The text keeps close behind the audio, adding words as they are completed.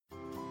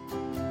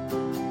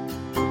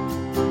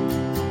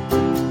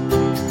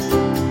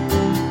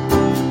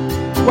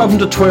Welcome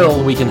to Twill,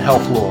 the Week in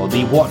Health Law,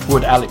 the What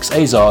Would Alex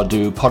Azar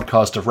Do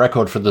podcast of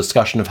record for the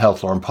discussion of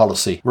health law and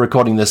policy. We're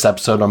recording this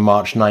episode on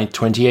March 9th,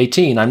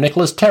 2018. I'm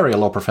Nicholas Terry, a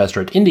law professor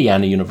at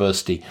Indiana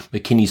University,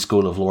 McKinney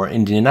School of Law,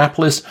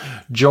 Indianapolis,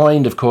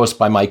 joined, of course,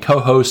 by my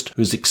co-host,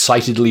 who's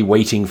excitedly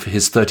waiting for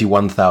his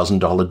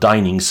 $31,000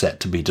 dining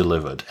set to be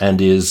delivered, and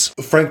is...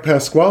 Frank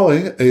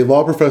Pasquale, a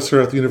law professor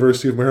at the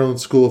University of Maryland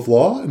School of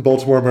Law in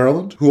Baltimore,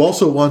 Maryland, who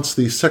also wants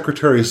the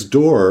secretary's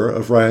door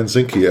of Ryan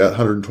Zinke at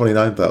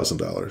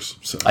 $129,000.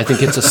 So. I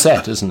think it's a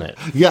set, isn't it?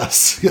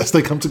 Yes,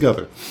 they come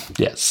together.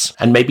 Yes,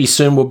 and maybe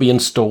soon will be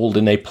installed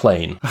in a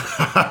plane.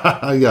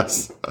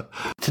 Yes.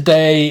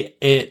 Today,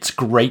 it's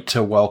great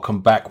to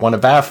welcome back one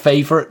of our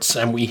favorites,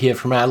 and we hear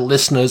from our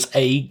listeners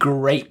a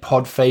great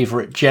pod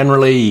favorite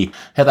generally.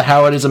 Heather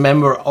Howard is a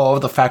member of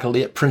the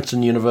faculty at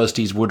Princeton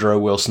University's Woodrow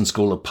Wilson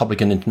School of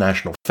Public and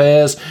International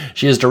Affairs.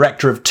 She is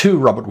director of 2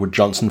 Robert Wood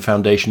Johnson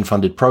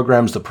Foundation-funded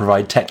programs that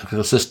provide technical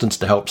assistance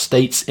to help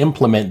states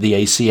implement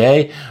the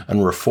ACA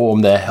and reform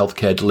their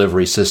healthcare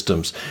delivery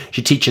systems.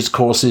 She teaches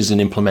courses in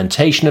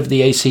implementation of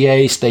the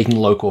ACA, state and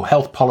local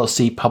health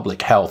policy,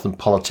 public health and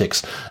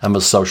politics, and the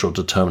social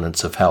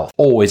determinants of health.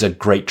 Always a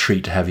great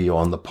treat to have you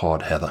on the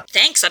pod, Heather.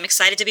 Thanks. I'm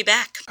excited to be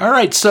back. All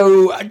right.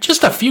 So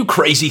just a few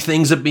crazy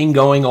things have been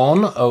going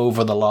on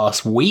over the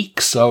last week.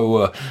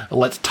 So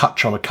let's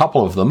touch on a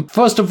couple of them.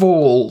 First of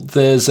all,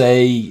 there's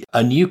a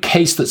new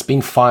case that's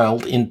been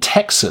filed in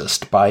Texas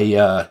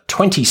by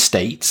 20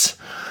 states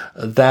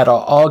that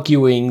are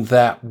arguing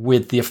that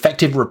with the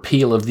effective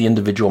repeal of the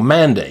individual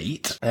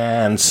mandate,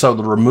 and so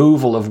the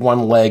removal of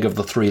one leg of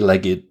the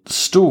three-legged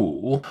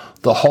stool,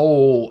 the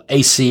whole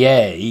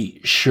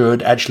ACA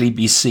should actually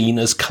be seen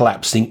as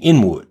collapsing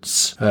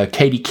inwards.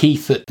 Katie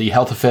Keith at the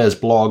Health Affairs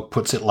blog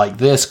puts it like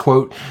this,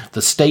 quote,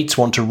 "The states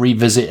want to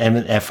revisit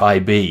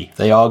MFIB.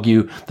 They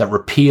argue that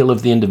repeal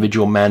of the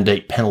individual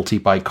mandate penalty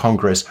by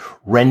Congress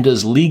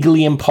renders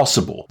legally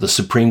impossible the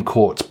Supreme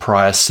Court's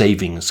prior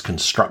savings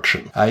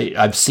construction."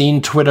 I've seen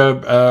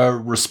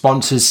Twitter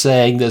responses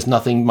saying there's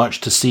nothing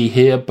much to see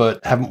here, but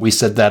haven't we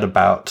said that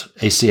about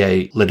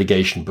ACA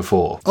litigation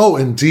before? Oh,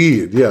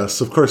 indeed.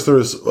 Yes. Of course, there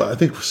was, I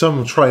think,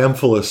 some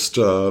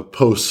triumphalist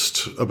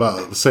post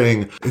about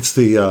saying it's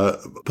the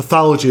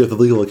pathology of the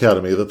legal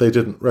academy that they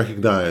didn't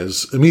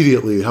recognize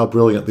immediately how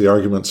brilliant the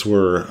arguments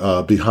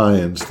were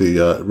behind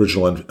the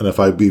original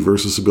NFIB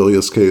versus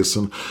Sebelius case.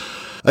 And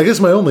I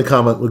guess my only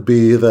comment would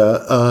be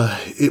that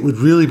it would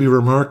really be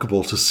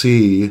remarkable to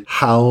see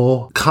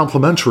how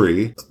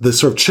complementary this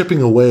sort of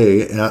chipping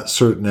away at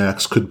certain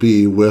acts could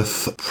be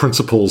with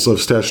principles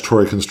of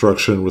statutory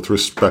construction with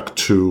respect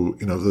to,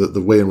 the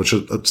way in which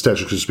a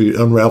statute could just be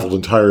unraveled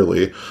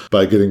entirely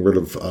by getting rid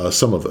of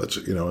some of it,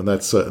 and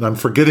that's and I'm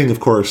forgetting, of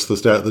course,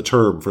 the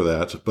term for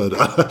that, but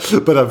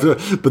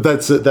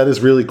that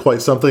is really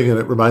quite something, and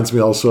it reminds me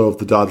also of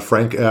the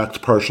Dodd-Frank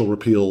Act, partial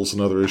repeals, and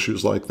other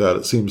issues like that.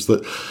 It seems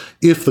that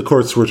if the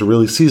courts were to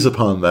really seize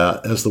upon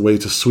that as the way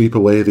to sweep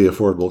away the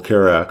Affordable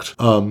Care Act.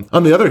 On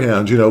the other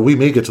hand, we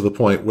may get to the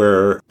point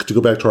where, to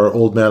go back to our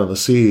old man on the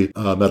sea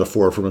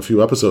metaphor from a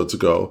few episodes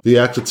ago, the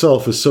act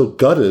itself is so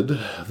gutted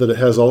that it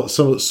has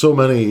so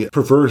many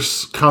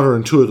perverse,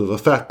 counterintuitive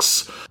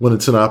effects when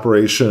it's in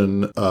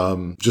operation,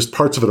 just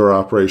parts of it are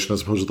operation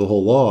as opposed to the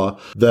whole law,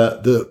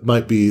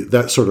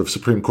 that sort of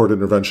Supreme Court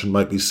intervention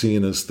might be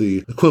seen as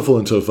the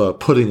equivalent of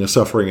putting a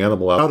suffering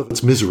animal out of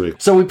its misery.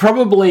 So we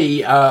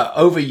probably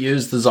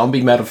overused the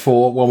zombie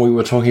metaphor when we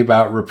were talking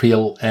about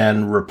repeal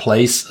and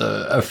replace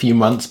a few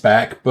months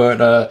back,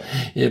 but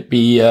it'd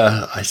be,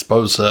 I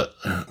suppose,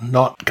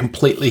 not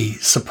completely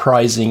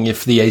surprising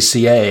if the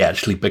ACA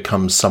actually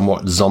becomes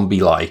somewhat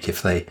zombie-like,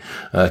 if they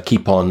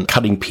keep on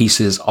cutting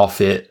pieces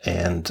off it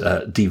and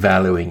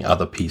devaluing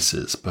other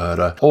pieces,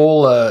 but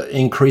all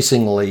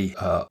increasingly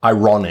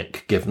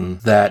ironic given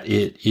that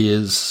it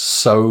is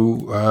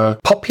so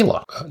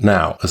popular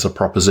now as a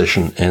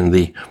proposition in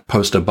the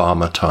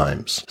post-Obama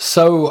times.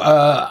 So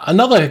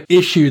another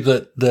issue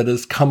that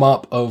has come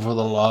up over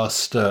the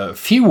last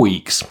few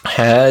weeks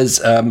has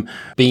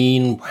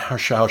been,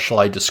 how shall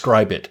I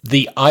describe it?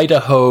 The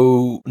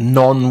Idaho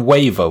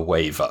non-waiver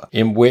waiver,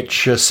 in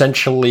which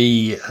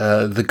essentially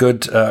the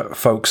good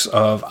folks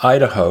of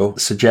Idaho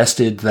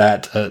suggested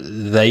that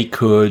they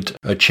could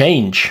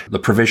change the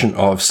provision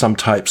of some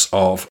types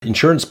of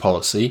insurance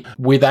policy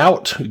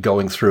without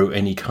going through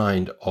any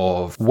kind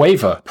of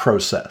waiver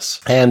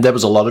process. And there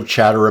was a lot of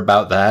chatter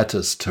about that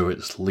as to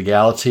its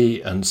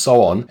legality and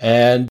so on.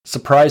 And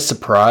surprise,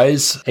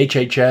 surprise,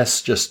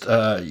 HHS just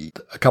a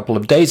couple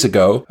of days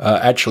ago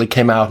actually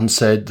came out and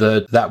said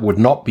that that would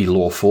not be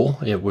lawful.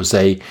 It was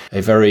a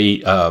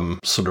very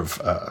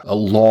a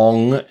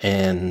long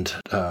and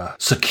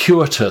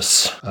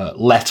circuitous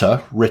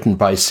letter written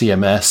by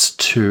CMS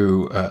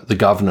to the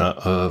governor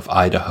of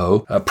Idaho,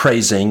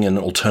 praising and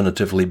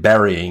alternatively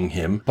burying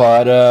him,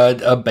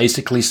 but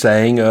basically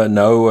saying,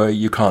 no,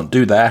 you can't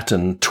do that.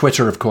 And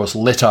Twitter, of course,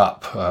 lit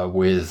up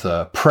with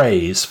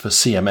praise points for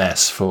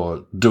CMS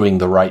for doing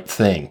the right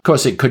thing. Of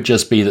course, it could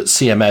just be that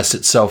CMS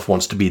itself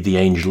wants to be the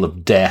angel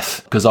of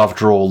death, because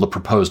after all, the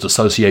proposed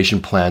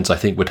association plans, I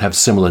think, would have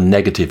similar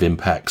negative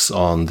impacts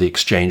on the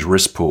exchange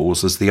risk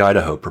pools as the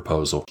Idaho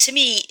proposal. To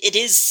me, it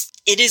is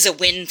a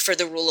win for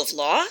the rule of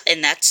law,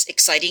 and that's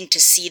exciting to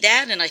see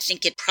that. And I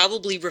think it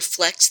probably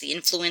reflects the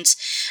influence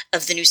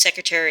of the new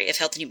Secretary of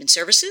Health and Human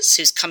Services,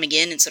 who's coming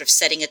in and sort of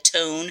setting a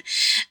tone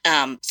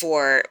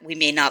for we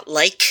may not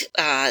like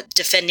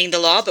defending the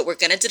law, but we're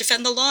going to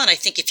defend the law. And I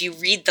think if you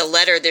read the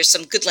letter, there's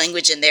some good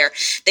language in there.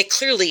 They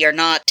clearly are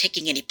not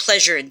taking any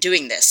pleasure in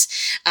doing this.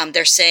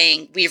 They're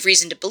saying we have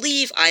reason to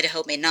believe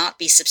Idaho may not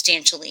be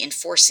substantially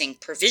enforcing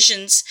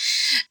provisions.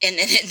 And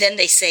then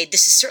they say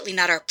this is certainly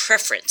not our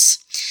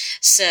preference.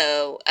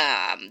 So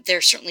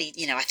they're certainly,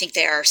 I think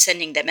they are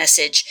sending the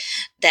message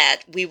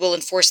that we will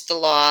enforce the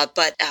law,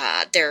 but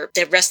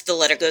the rest of the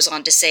letter goes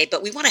on to say,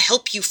 but we want to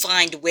help you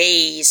find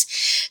ways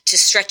to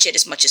stretch it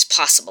as much as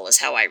possible, is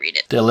how I read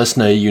it. Dear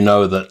listener, you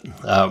know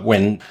that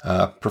when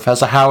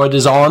Professor Howard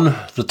is on,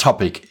 the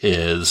topic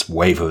is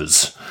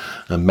waivers.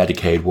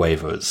 Medicaid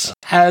waivers.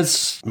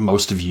 As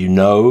most of you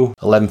know,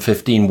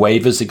 1115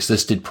 waivers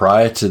existed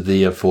prior to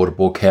the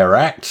Affordable Care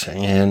Act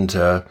and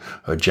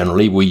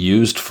generally were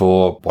used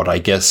for what I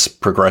guess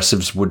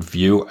progressives would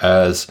view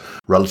as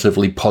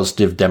relatively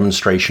positive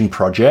demonstration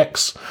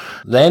projects.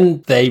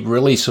 Then they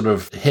really sort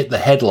of hit the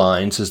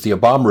headlines as the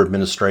Obama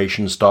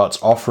administration starts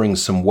offering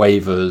some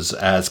waivers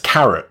as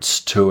carrots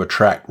to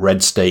attract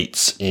red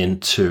states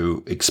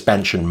into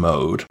expansion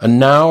mode. And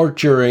now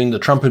during the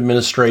Trump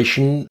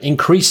administration,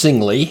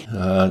 increasingly,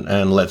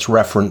 and let's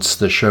reference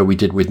the show we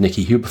did with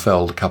Nikki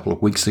Huberfeld a couple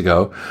of weeks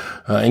ago,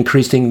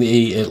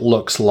 increasingly it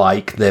looks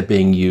like they're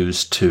being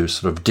used to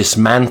sort of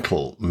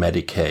dismantle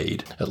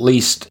Medicaid, at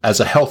least as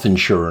a health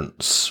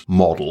insurance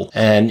model,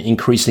 and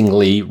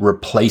increasingly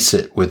replace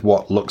it with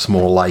what looks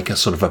more like a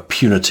sort of a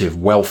punitive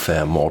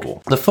welfare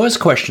model. The first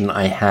question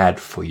I had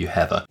for you,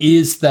 Heather,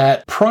 is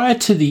that prior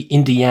to the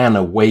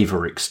Indiana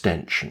waiver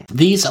extension,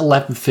 these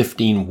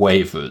 1115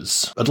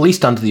 waivers, at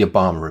least under the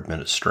Obama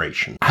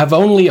administration, have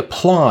only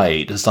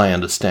applied, as I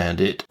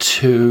understand it,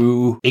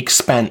 to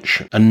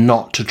expansion and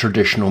not to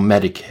traditional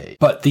Medicaid.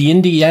 But the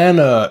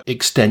Indiana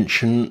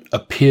extension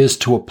appears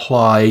to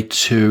apply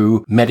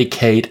to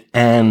Medicaid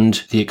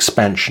and the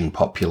expansion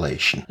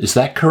population. Is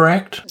that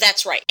correct?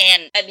 That's right.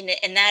 And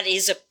that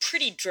is a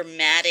pretty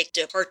dramatic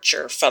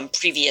departure from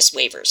previous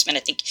waivers. I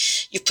think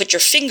you've put your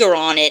finger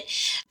on it.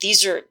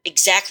 These are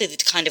exactly the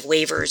kind of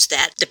waivers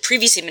that the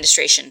previous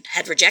administration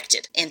had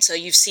rejected. And so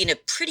you've seen a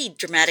pretty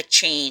dramatic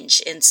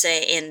change in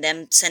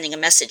them sending a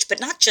message, but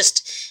not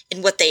just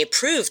in what they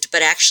approved,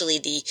 but actually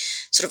the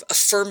sort of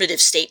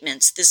affirmative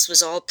statements. This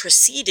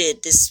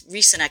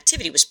recent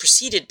activity was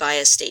preceded by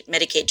a state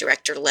Medicaid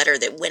director letter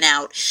that went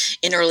out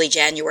in early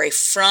January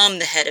from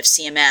the head of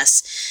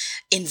CMS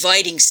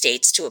inviting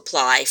states to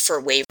apply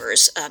for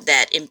waivers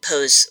that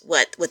impose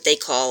what they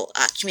call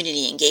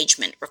community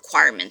engagement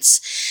requirements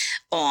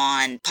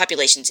on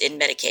populations in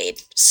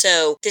Medicaid.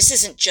 So this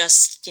isn't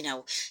just,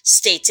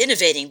 states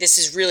innovating. This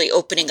is really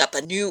opening up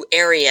a new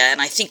area. And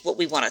I think what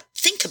we want to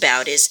think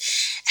about is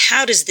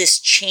how does this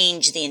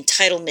change the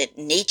entitlement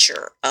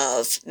nature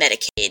of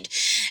Medicaid?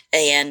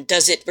 And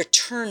does it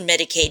return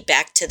Medicaid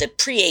back to the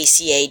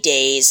pre-ACA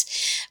days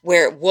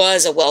where it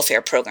was a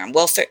welfare program?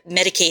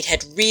 Medicaid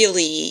had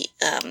really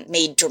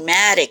made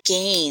dramatic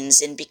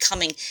gains in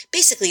becoming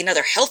basically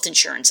another health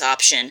insurance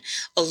option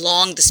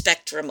along the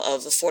spectrum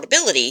of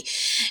affordability.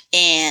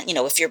 And,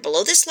 if you're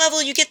below this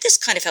level, you get this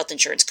kind of health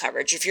insurance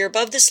coverage. If you're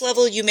above this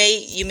level, you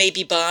may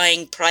be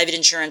buying private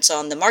insurance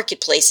on the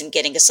marketplace and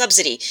getting a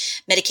subsidy.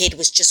 Medicaid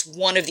was just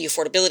one of the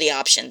affordability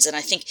options. And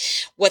I think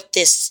what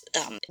this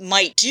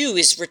might do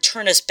is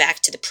return us back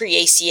to the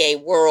pre-ACA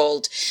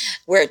world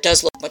where it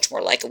does look much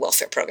more like a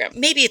welfare program.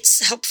 Maybe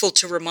it's helpful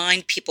to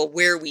remind people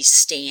where we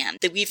stand,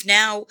 that we've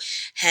now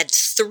had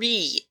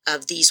 3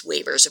 of these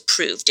waivers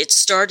approved. It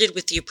started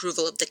with the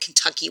approval of the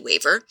Kentucky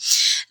waiver,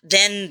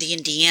 then the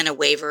Indiana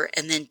waiver,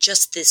 and then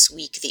just this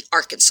week, the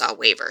Arkansas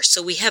waiver.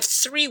 So we have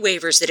 3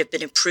 waivers that have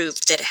been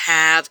approved that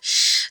have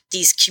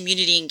these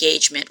community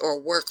engagement or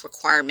work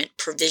requirement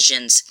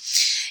provisions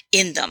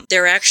in them.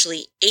 There are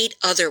actually 8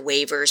 other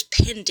waivers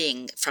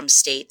pending from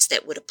states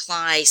that would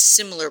apply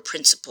similar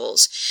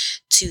principles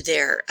to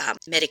their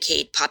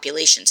Medicaid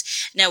populations.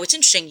 Now, it's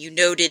interesting, you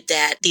noted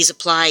that these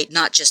apply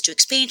not just to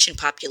expansion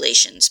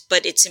populations,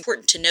 but it's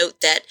important to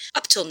note that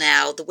up till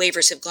now, the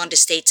waivers have gone to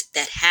states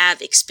that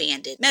have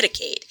expanded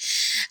Medicaid.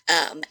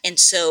 And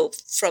so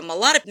from a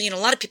lot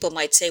of people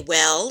might say,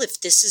 well,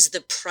 if this is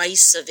the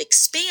price of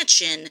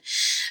expansion,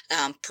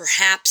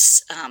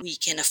 perhaps we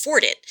can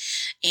afford it.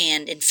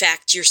 And in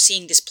fact, you're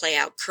seeing this play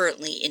out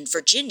currently in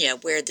Virginia,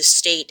 where the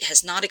state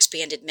has not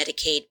expanded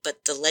Medicaid,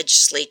 but the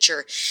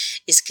legislature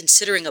is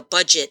considering a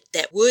budget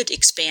that would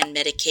expand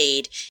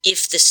Medicaid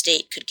if the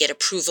state could get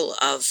approval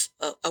of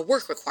a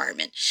work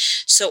requirement.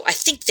 So I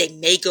think they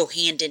may go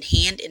hand in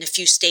hand in a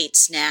few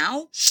states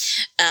now.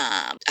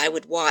 I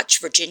would watch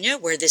Virginia,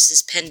 where this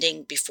is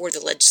pending before the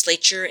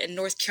legislature, and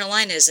North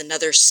Carolina is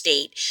another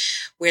state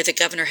where the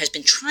governor has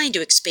been trying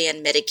to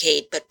expand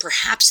Medicaid, but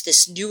perhaps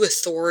this new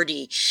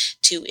authority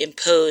to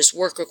impose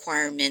work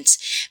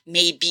requirements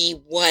may be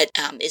what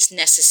is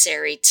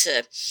necessary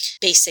to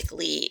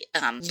basically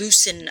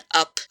loosen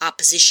up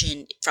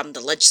opposition from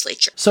the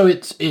legislature. So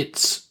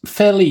it's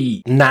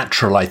fairly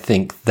natural, I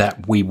think,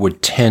 that we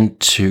would tend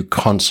to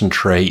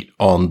concentrate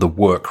on the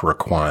work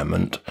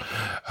requirement.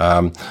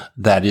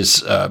 That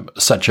is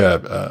such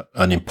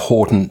an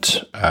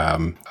important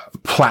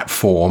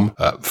platform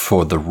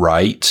for the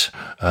right,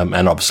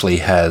 and obviously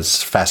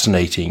has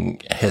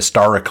fascinating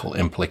historical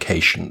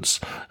implications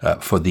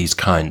for these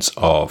kinds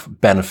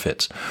of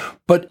benefits.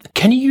 But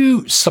can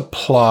you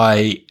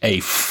supply a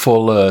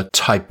fuller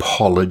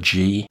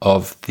typology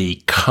of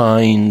the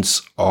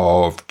kinds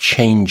of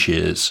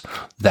changes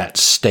that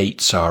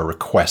states are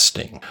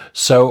requesting?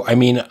 So, I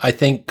mean, I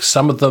think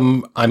some of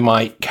them I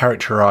might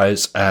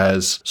characterize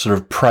as sort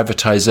of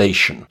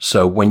privatization.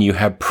 So when you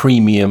have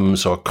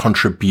premiums or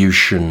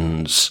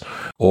contributions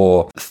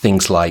or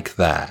things like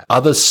that.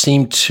 Others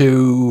seem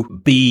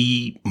to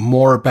be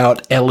more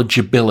about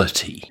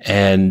eligibility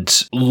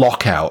and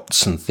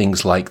lockouts and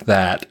things like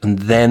that. And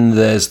then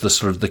there's the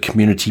sort of the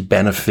community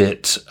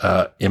benefit,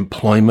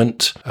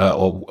 employment,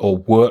 or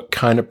work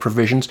kind of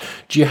provisions.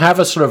 Do you have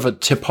a sort of a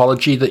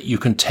typology that you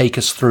can take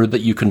us through,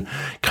 that you can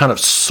kind of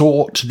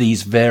sort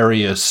these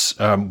various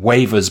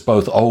waivers,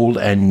 both old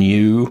and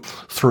new,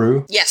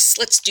 through? Yes,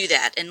 let's do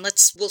that. And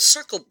we'll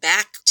circle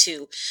back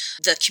to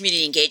the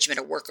community engagement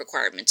or work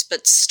requirements,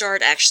 but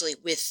start actually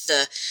with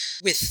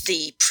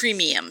the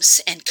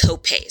premiums and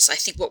copays. I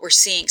think what we're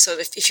seeing, so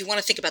if you want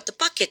to think about the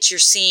buckets, you're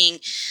seeing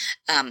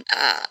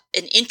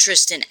an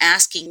interest in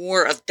asking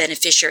more of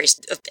beneficiaries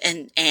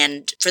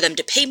and for them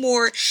to pay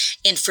more,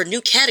 and for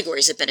new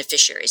categories of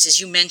beneficiaries.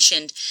 As you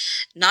mentioned,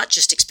 not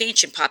just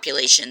expansion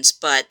populations,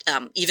 but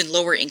even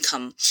lower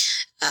income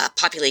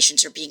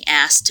populations are being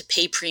asked to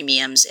pay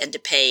premiums and to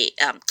pay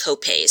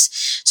copays.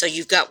 So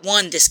you've got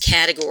this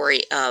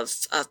category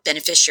of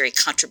beneficiary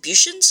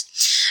contributions,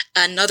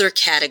 another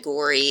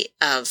category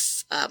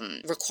of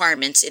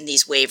requirements in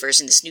these waivers,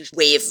 in this new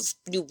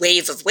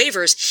wave of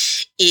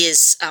waivers,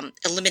 is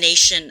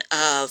elimination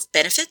of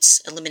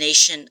benefits,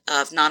 elimination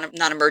of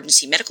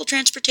non-emergency medical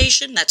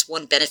transportation. That's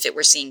one benefit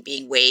we're seeing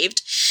being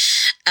waived.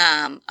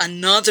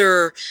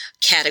 Another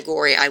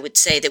category I would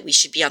say that we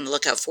should be on the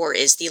lookout for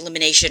is the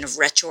elimination of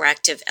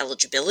retroactive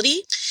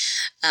eligibility.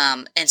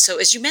 And so,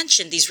 as you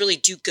mentioned, these really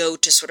do go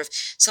to sort of,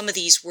 some of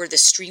these were the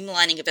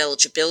streamlining of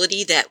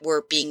eligibility that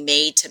were being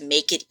made to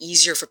make it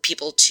easier for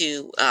people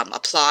to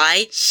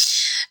apply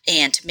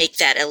and to make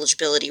that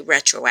eligibility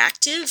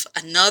retroactive.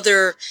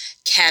 Another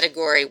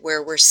category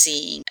where we're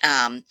seeing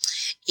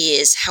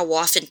is how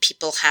often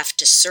people have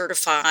to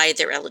certify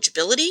their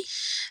eligibility.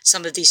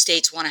 Some of these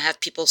states want to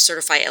have people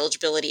certify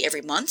eligibility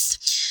every month.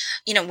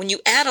 You know, when you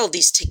add all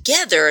these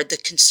together, the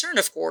concern,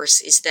 of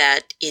course, is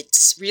that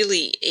it's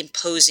really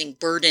imposing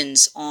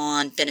burdens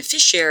on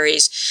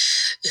beneficiaries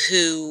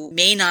who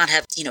may not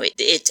have,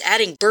 it's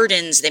adding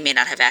burdens. They may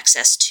not have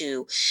access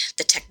to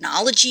the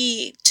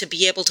technology to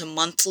be able to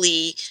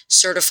monthly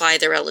certify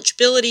their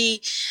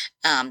eligibility.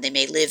 They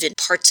may live in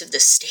parts of the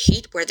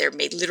state where there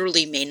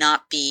may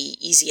not be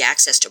easy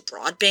access to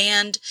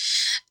broadband.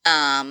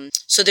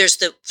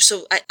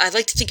 So I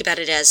like to think about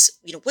it as,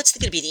 what's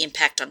going to be the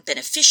impact on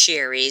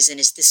beneficiaries, and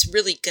is this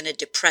really going to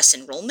depress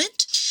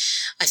enrollment?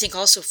 I think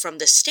also from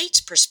the state's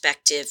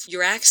perspective,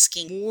 you're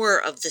asking more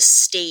of the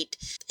state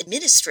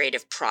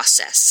administrative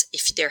process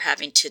if they're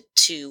having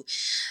to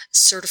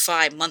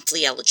certify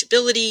monthly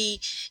eligibility,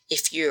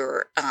 if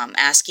you're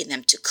asking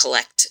them to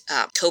collect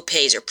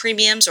copays or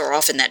premiums, or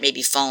often that may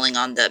be falling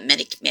on the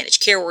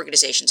managed care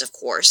organizations, of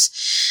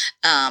course.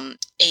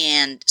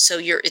 And so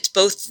it's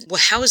both,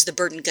 how is the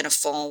burden going to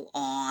fall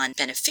on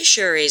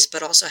beneficiaries,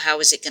 but also how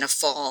is it going to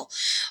fall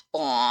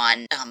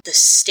on the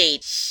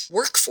state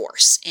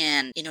workforce?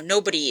 And,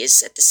 nobody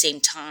is at the same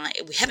time,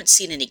 we haven't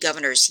seen any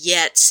governors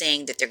yet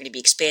saying that they're going to be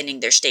expanding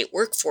their state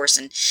workforce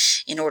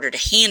in order to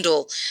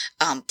handle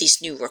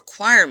these new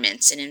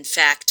requirements. And in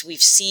fact,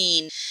 we've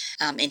seen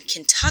in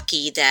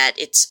Kentucky that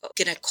it's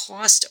going to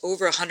cost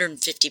over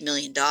 $150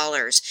 million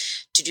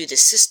to do the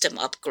system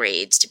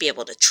upgrades to be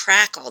able to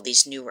track all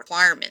these new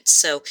requirements.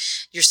 So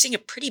you're seeing a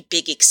pretty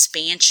big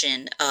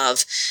expansion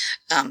of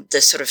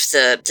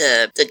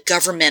the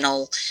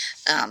governmental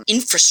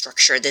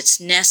infrastructure that's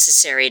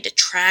necessary to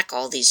track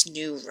all these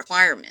new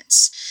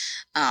requirements.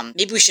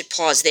 Maybe we should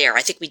pause there.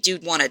 I think we do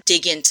want to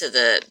dig into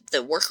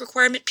the work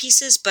requirement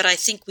pieces, but I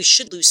think we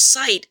should lose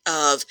sight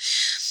of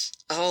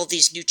all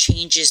these new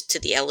changes to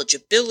the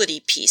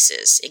eligibility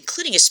pieces,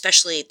 including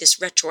especially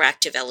this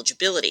retroactive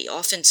eligibility.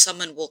 Often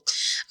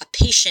a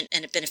patient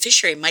and a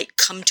beneficiary might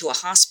come to a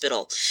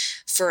hospital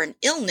for an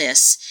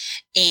illness,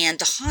 and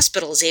the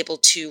hospital is able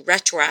to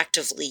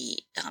retroactively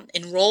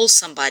enroll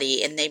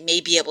somebody, and they may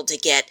be able to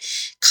get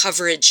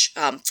coverage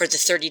for the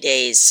 30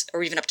 days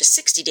or even up to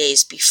 60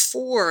 days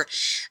before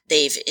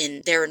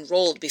they're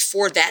enrolled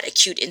before that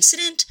acute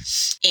incident,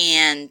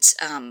 and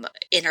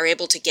are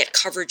able to get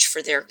coverage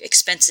for their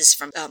expenses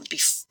from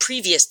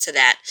previous to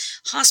that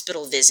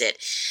hospital visit.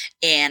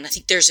 And I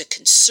think there's a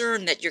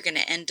concern that you're going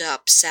to end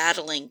up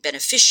saddling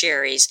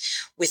beneficiaries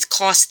with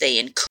costs they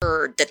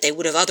incurred that they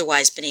would have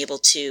otherwise been able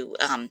to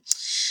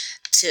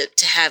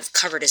have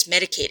covered as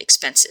Medicaid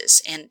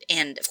expenses.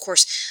 And of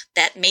course,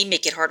 that may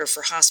make it harder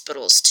for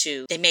hospitals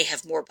they may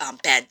have more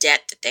bad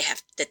debt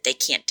that they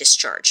can't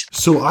discharge.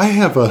 So I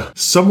have a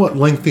somewhat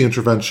lengthy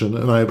intervention,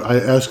 and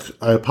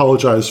I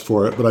apologize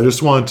for it, but I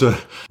just wanted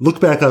to look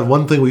back on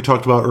one thing we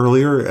talked about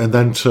earlier, and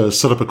then to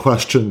set up a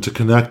question to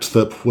connect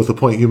with the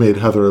point you made,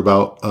 Heather,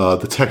 about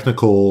the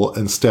technical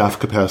and staff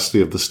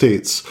capacity of the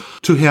states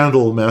to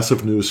handle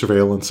massive new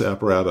surveillance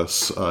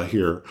apparatus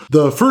here.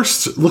 The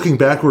first, looking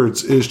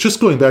backwards, is just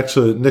going back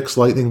to Nick's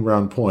lightning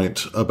round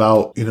point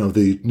about,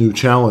 the new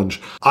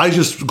challenge. I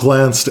just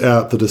glanced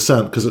at the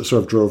dissent because it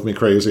sort of drove me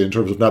crazy in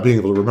terms of not being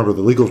able to remember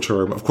the legal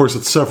term. Of course,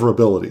 it's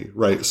severability,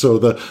 right? So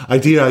the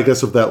idea, I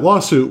guess, of that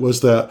lawsuit was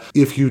that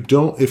if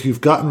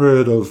you've gotten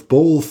rid of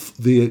both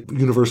the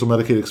universal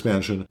Medicaid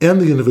expansion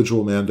and the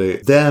individual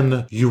mandate,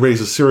 then you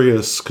raise a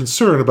serious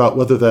concern about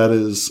whether that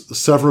is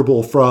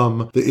severable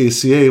from the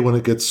ACA when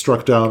it gets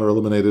struck down or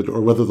eliminated,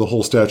 or whether the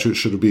whole statute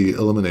should be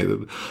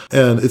eliminated.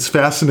 And it's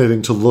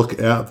fascinating to look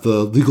at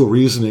the legal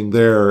reasoning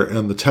there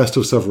and the test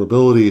of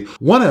severability,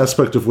 one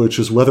aspect of which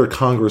is whether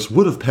Congress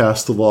would have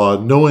passed the law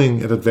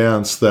knowing in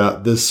advance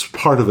that this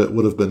part of it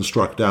would have been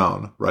struck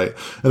down, right?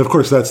 And of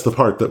course, that's the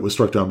part that was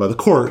struck down by the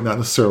court, not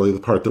necessarily the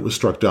part that was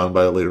struck down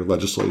by a later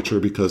legislature,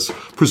 because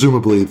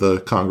presumably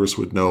the Congress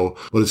would know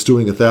what it's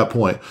doing at that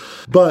point.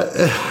 But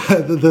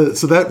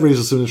so that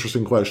raises an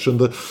interesting question.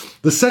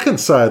 The second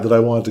side that I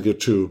wanted to get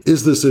to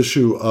is this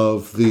issue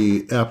of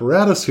the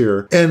apparatus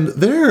here. And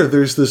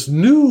there's this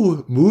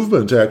new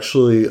movement,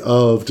 actually,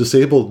 of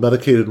disabled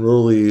Medicaid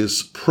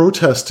enrollees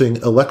protesting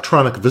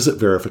electronic visit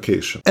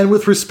verification. And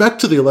with respect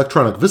to the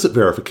electronic visit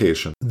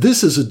verification,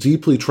 this is a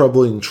deeply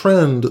troubling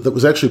trend that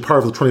was actually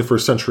part of the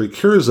 21st Century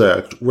Cures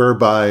Act,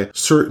 whereby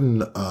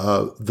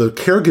the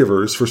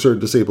caregivers for certain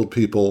disabled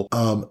people,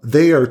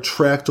 they are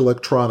tracked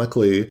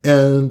electronically.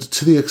 And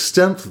to the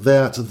extent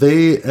that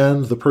they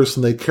and the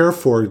person they care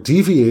for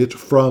deviate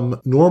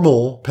from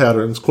normal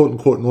patterns, quote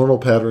unquote, normal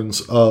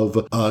patterns of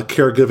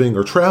caregiving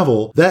or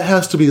travel, that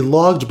has to be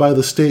logged by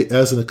the state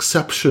as an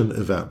exception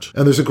event.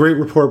 And there's a great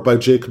report by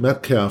Jake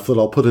Metcalf that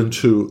I'll put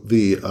into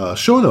the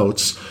show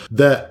notes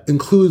that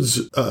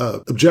includes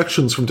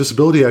objections from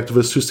disability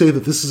activists who say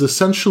that this is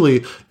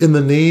essentially, in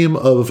the name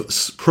of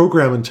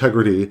program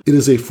integrity, it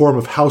is a form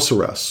of house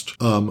arrest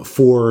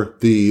for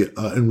the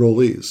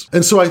enrollees.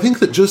 And so I think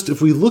that just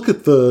if we look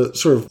at the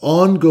sort of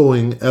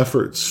ongoing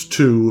efforts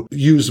to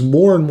use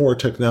more and more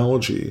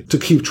technology to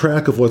keep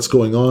track of what's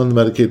going on in the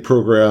Medicaid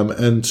program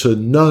and to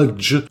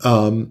nudge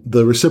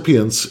the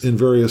recipients in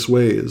various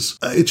ways,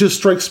 it just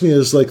strikes me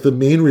as like the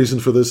main reason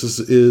for this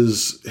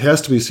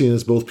has to be seen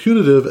as both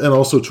punitive and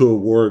also to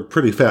award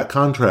pretty fat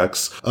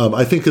contracts.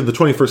 I think in the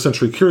 21st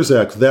Century Cures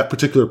Act, that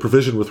particular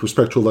provision with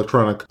respect to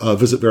electronic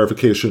visit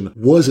verification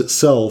was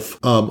itself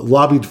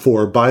lobbied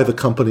for by the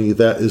company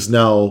that is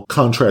now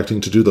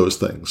contracting to do those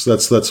things.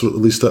 That's at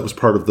least that was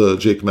part of the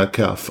Jake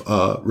Metcalf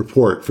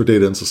report for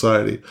Data and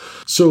Society.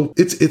 So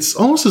it's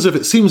almost as if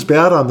it seems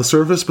bad on the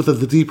surface, but then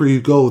the deeper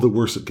you go, the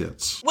worse it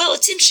gets. Well,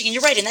 it's interesting, and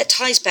you're right, and that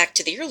ties back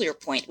to the earlier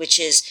point, which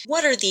is,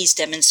 what are these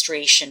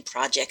demonstration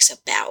projects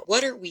about?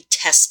 What are we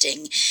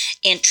testing?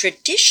 And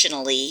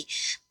traditionally,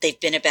 they've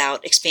been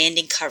about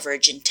expanding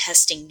coverage and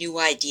testing new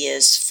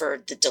ideas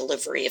for the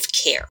delivery of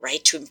care,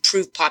 right, to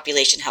improve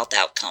population health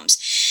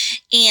outcomes.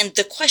 And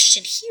the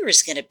question here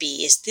is going to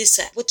be, is this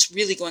what's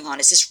really going on?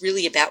 Is this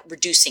really about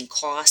reducing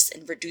costs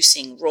and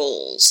reducing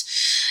roles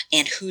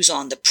and who's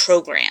on the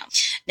program?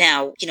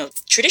 Now,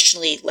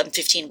 traditionally,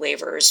 1115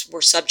 waivers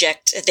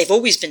they've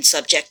always been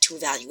subject to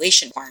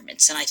evaluation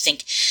requirements. And I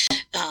think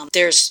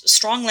there's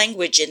strong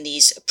language in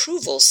these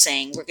approvals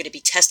saying we're going to be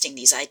testing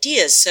these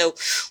ideas. So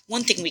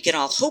one thing we can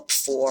all hope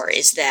for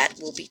is that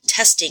we'll be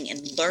testing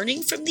and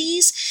learning from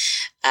these.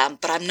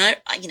 But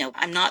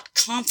I'm not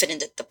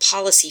confident that the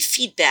policy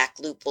feedback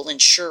loop will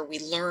ensure we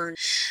learn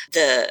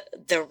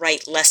the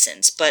right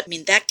lessons. But I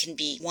mean, that can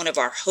be one of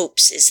our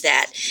hopes, is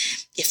that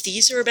if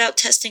these are about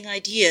testing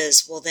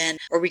ideas, well then,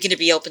 are we going to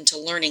be open to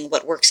learning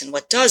what works and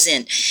what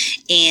doesn't?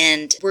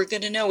 And we're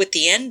going to know at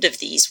the end of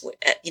these, we're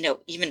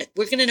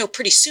going to know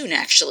pretty soon,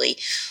 actually,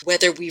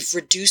 whether we've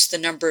reduced the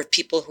number of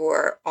people who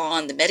are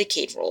on the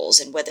Medicaid rolls,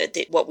 and whether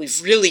what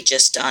we've really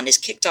just done is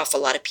kicked off a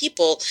lot of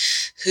people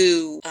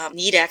who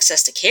need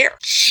access to care.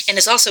 And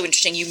it's also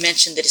interesting, you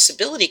mentioned the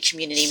disability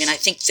community. I mean, I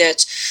think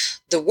that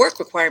the work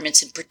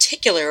requirements in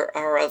particular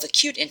are of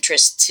acute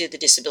interest to the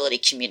disability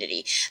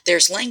community.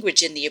 There's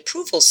language in the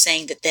approvals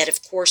saying that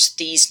of course,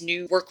 these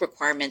new work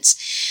requirements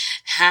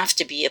have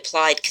to be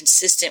applied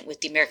consistent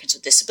with the Americans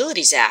with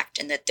Disabilities Act,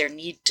 and that there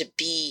need to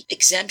be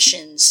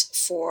exemptions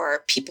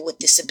for people with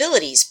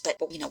disabilities. But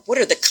what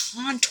are the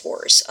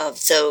contours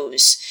of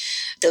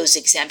those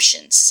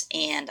exemptions?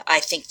 And I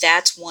think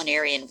that's one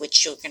area in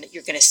which you're going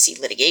to see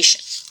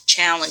litigation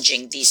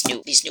challenging these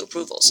new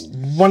approvals.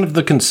 One of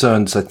the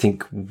concerns I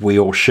think we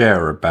all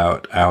share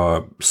about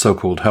our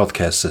so-called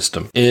healthcare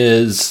system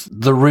is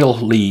the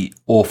really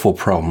awful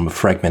problem of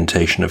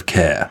fragmentation of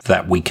care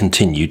that we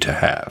continue to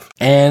have.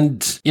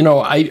 And,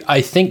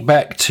 I think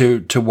back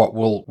to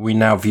what we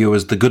now view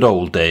as the good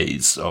old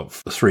days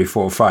of 3,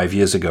 4, 5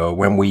 years ago,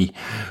 when we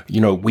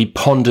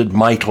pondered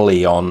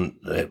mightily on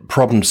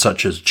problems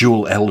such as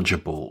dual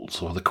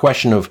eligibles, or the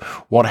question of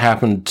what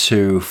happened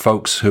to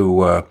folks who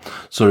were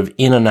sort of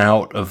in and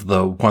out of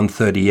the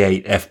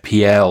 138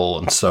 FPL,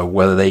 and so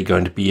whether they're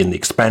going to be in the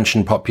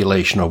expansion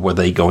population or were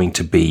they going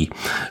to be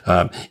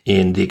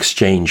in the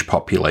exchange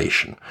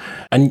population.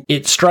 And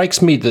it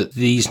strikes me that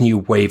these new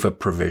waiver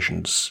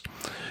provisions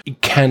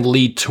can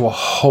lead to a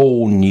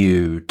whole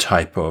new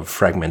type of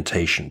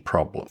fragmentation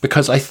problem.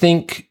 Because I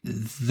think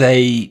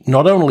they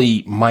not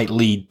only might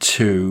lead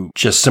to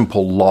just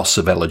simple loss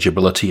of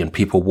eligibility and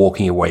people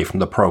walking away from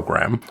the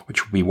program,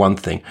 which would be one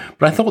thing,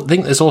 but I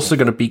think there's also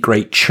going to be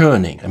great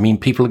churning. I mean,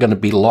 people are going to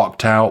be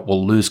locked out,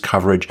 will lose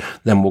coverage,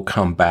 then will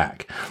come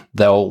back.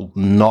 They'll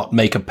not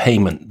make a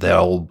payment,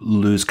 they'll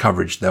lose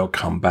coverage, they'll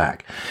come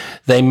back.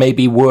 They may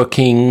be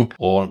working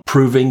or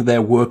proving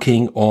they're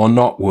working or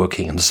not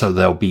working, and so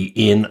they'll be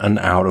in and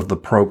out of the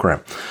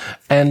program.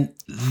 And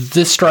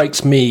this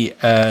strikes me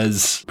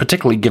as,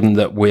 particularly given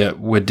that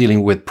we're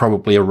dealing with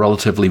probably a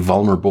relatively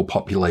vulnerable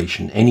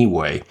population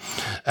anyway,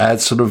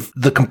 as sort of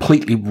the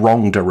completely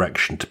wrong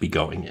direction to be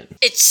going in.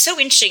 It's so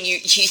interesting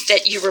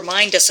that you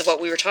remind us of what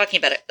we were talking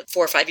about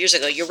 4 or 5 years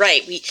ago. You're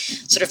right.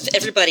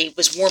 Everybody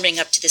was warming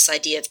up to this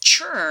idea of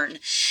churn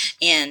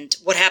and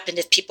what happened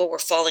if people were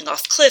falling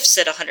off cliffs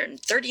at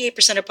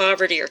 138% of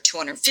poverty or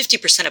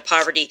 250% of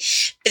poverty.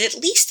 But at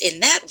least in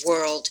that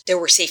world, there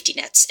were safety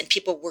nets and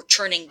people were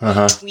churning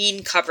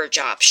between coverage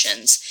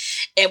options,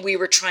 and we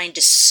were trying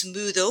to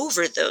smooth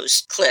over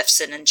those cliffs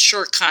and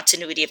ensure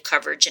continuity of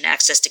coverage and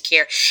access to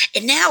care.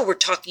 And now we're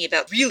talking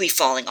about really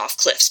falling off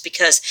cliffs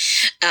because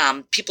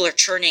people are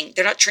churning.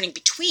 They're not churning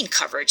between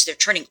coverage; they're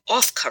churning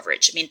off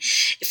coverage. I mean,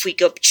 if you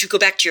go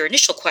back to your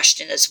initial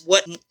question, as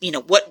what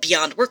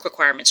beyond work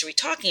requirements are we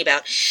talking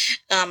about?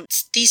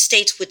 These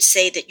states would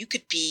say that you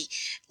could be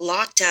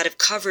locked out of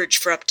coverage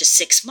for up to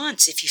 6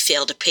 months if you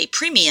fail to pay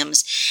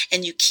premiums,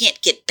 and you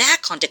can't get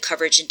back onto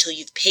coverage until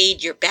you've paid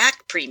your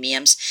back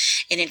premiums.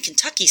 And in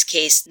Kentucky's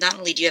case, not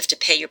only do you have to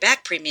pay your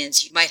back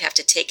premiums, you might have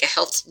to take a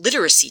health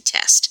literacy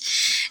test.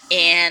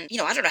 And,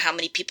 I don't know how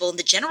many people in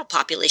the general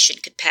population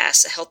could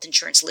pass a health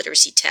insurance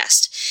literacy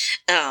test.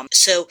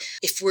 So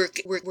if we're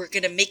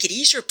going to make it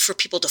easier for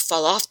people to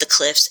fall off the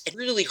cliffs and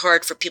really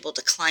hard for people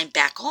to climb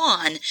back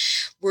on,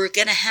 we're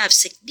going to have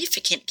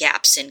significant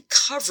gaps in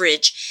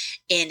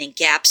coverage and in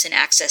gaps in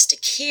access to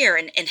care.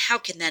 And how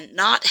can that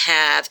not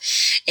have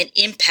an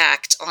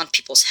impact on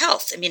people's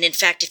health? I mean, in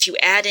fact, if you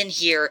add in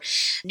here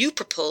new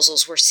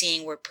proposals we're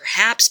seeing where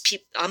perhaps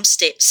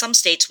some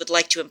states would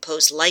like to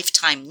impose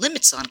lifetime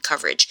limits on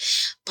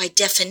coverage. By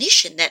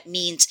definition, that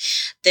means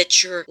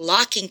that you're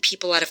locking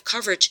people out of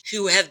coverage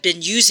who have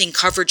been using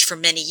coverage for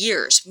many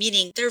years,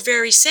 meaning they're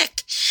very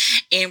sick.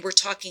 And we're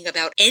talking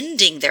about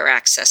ending their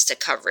access to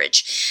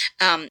coverage.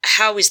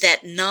 How is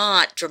that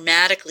not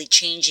dramatically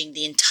changing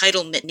the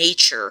entitlement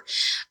nature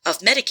of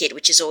Medicaid,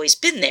 which has always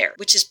been there,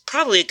 which is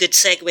probably a good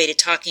segue to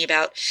talking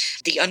about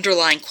the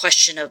underlying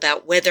question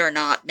about whether or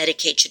not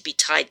Medicaid should be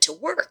tied to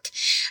work.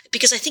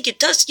 Because I think it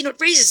does, it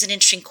raises an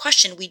interesting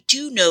question. We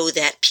do know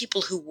that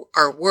people who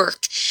are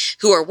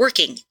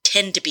working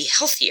tend to be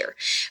healthier.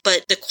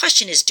 But the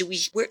question is,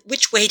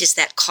 which way does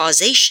that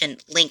causation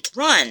link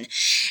run?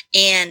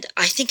 And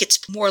I think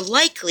it's more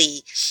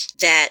likely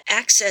that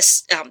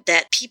access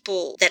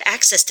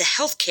to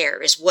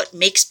healthcare is what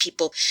makes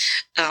people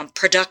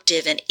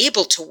productive and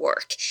able to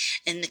work.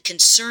 And the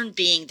concern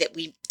being that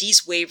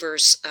these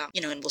waivers,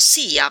 and we'll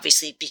see,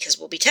 obviously, because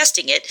we'll be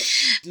testing it,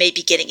 may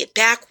be getting it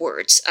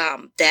backwards,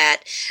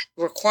 that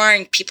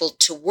requiring people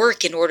to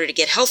work in order to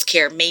get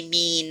healthcare may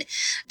mean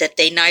that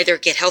they neither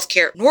get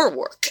healthcare nor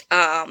work.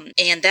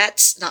 And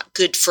that's not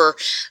good for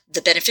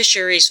the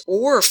beneficiaries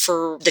or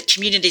for the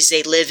communities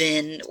they live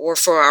in or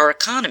for our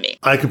economy.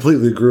 I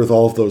completely agree with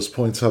all of those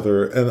points,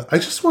 Heather. And I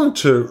just wanted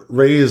to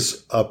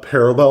raise a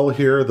parallel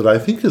here that I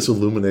think is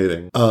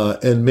illuminating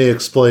and may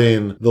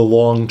explain the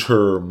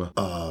long-term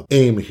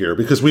aim here.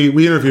 Because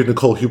we interviewed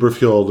Nicole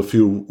Huberfield a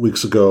few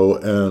weeks ago,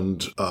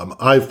 and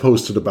I've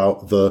posted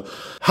about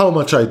how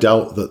much I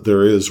doubt that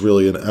there is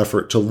really an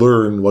effort to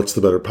learn what's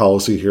the better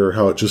policy here,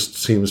 how it just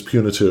seems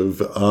punitive.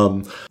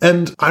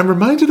 And I'm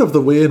reminded of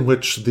the way in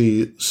which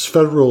the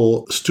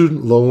federal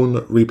student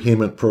loan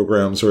repayment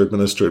programs are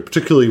administered,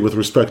 particularly with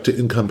respect to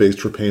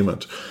income-based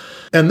repayment.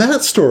 And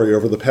that story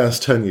over the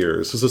past 10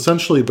 years has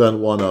essentially been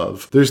one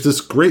of, there's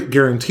this great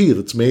guarantee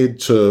that's made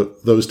to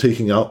those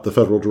taking out the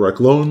federal direct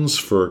loans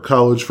for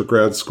college, for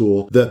grad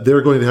school, that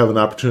they're going to have an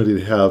opportunity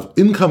to have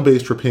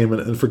income-based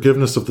repayment and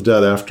forgiveness of the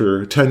debt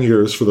after 10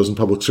 years for those in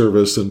public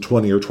service and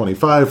 20 or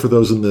 25 for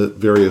those in the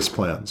various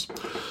plans.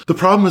 The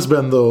problem has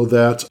been, though,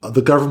 that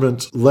the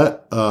government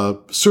let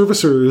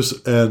servicers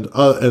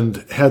and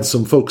had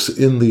some folks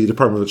in the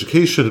Department of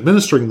Education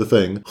administering the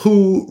thing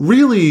who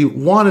really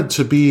wanted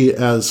to be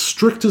as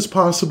strict as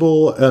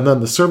possible, and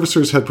then the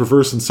servicers had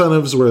perverse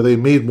incentives where they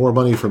made more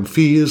money from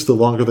fees the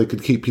longer they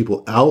could keep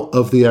people out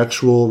of the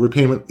actual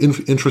repayment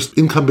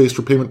income-based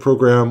repayment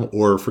program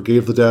or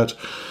forgave the debt.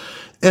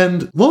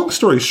 And long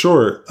story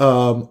short,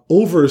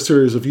 over a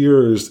series of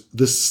years,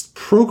 this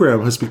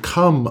program has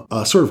become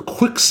a sort of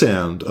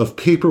quicksand of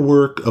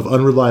paperwork, of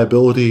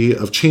unreliability,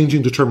 of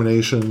changing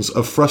determinations,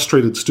 of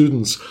frustrated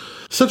students,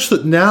 such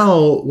that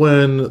now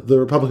when the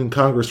Republican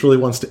Congress really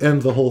wants to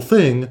end the whole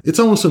thing, it's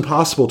almost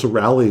impossible to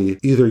rally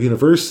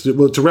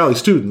to rally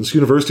students.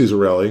 Universities are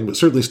rallying, but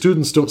certainly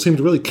students don't seem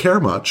to really care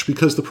much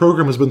because the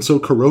program has been so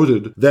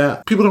corroded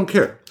that people don't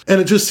care. And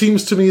it just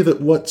seems to me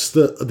that what's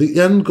the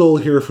end goal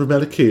here for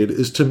Medicaid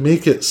is to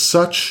make it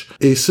such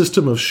a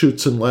system of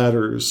chutes and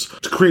ladders,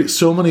 to create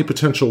so many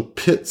potential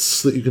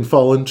pits that you can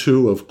fall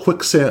into of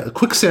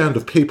quicksand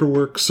of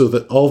paperwork, so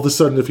that all of a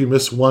sudden if you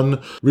miss one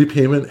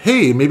repayment,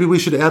 hey, maybe we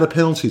should add a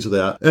penalty to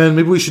that, and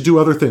maybe we should do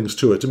other things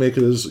to it to make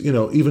it as,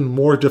 even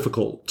more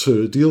difficult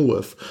to deal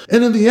with.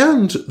 And in the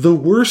end, the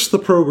worse the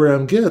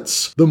program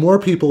gets, the more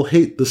people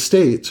hate the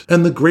state,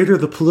 and the greater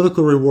the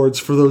political rewards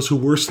for those who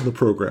worsen the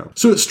program.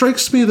 So it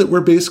strikes me that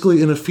we're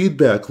basically in a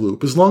feedback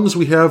loop. As long as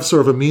we have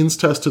sort of a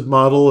means-tested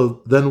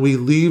model, then we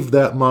leave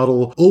that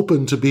model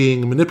open to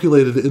being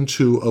manipulated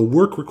into a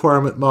work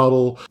requirement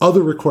model,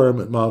 other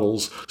requirement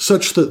models,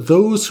 such that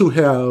those who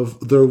have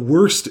the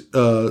worst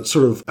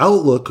sort of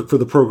outlook for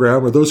the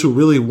program, or those who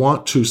really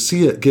want to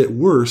see it get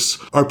worse,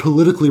 are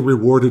politically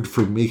rewarded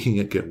for making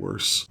it get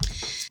worse.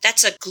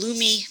 That's a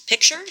gloomy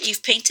picture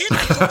you've painted. I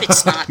hope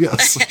it's not.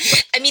 Yes.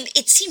 I mean,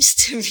 it seems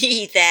to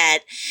me that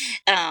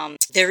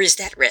there is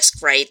that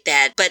risk, right?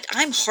 But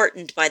I'm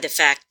heartened by the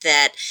fact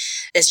that,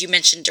 as you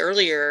mentioned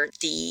earlier,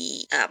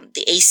 the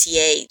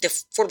ACA, the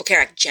Affordable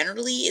Care Act,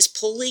 generally is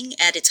polling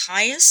at its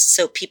highest.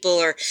 So people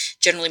are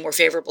generally more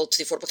favorable to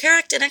the Affordable Care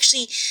Act, and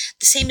actually,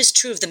 the same is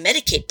true of the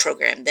Medicaid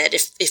program. That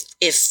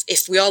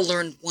if we all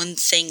learned one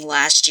thing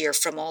last year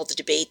from all the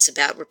debates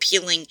about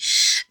repealing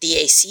the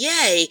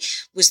ACA,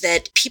 was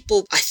that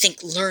people, I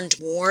think, learned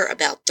more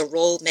about the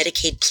role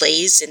Medicaid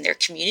plays in their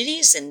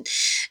communities, and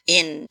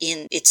in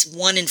it's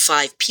 1 in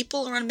 5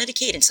 people are on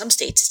Medicaid. In some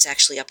states, it's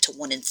actually up to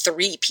 1 in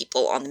 3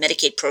 people on the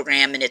Medicaid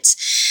program, and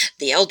it's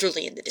the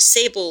elderly and the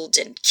disabled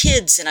and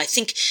kids. And I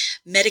think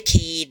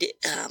Medicaid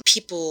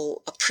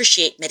people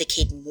appreciate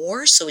Medicaid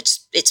more, so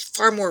it's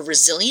far more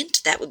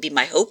resilient. That would be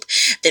my hope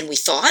than we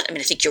thought. I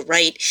mean, I think you're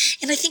right,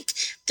 and I think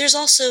there's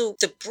also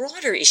the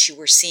broader issue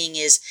we're seeing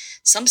is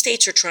some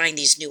states are trying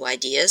these new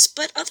ideas,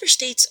 but other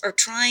states are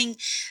trying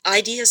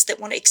ideas that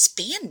want to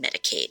expand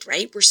Medicaid,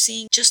 right? We're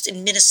seeing just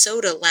in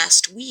Minnesota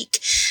last week,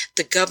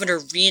 the governor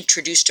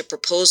reintroduced a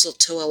proposal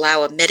to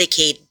allow a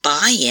Medicaid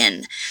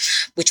buy-in,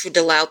 which would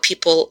allow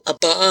people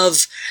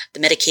above the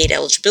Medicaid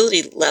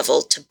eligibility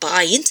level to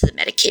buy into the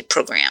Medicaid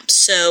program.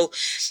 So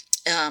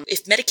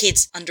if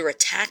Medicaid's under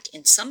attack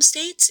in some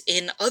states,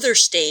 in other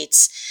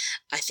states,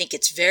 I think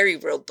it's very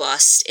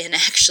robust and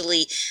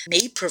actually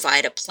may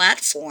provide a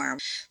platform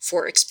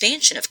for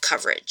expansion of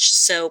coverage.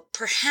 So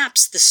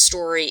perhaps the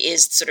story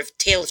is sort of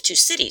tale of two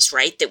cities,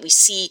 right? That we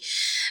see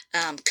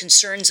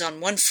concerns on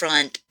one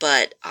front,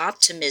 but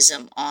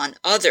optimism on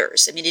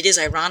others. I mean, it is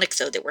ironic,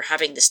 though, that we're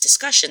having this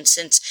discussion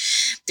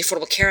since the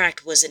Affordable Care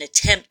Act was an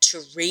attempt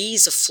to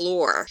raise a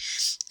floor,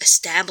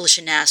 establish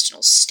a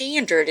national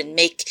standard, and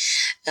make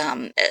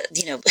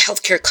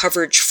healthcare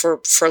coverage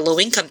for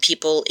low-income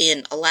people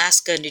in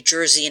Alaska, New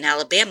Jersey, and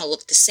Alabama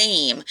look the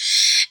same,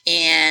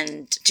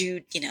 and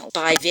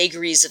by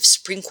vagaries of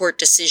Supreme Court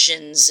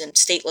decisions and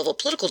state-level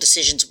political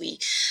decisions, we're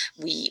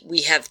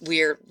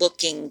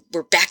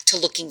back to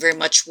looking very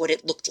much what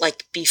it looked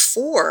like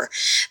before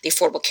the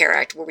Affordable Care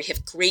Act, where we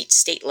have great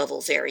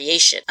state-level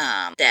variation.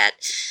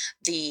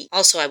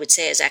 Also, I would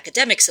say, as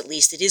academics at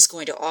least, it is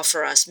going to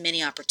offer us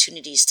many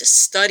opportunities to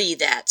study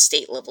that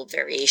state-level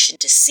variation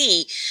to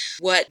see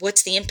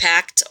what's the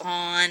impact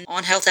on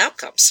health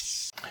outcomes.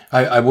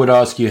 I would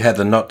ask you,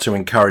 Heather, not to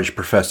encourage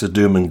Professor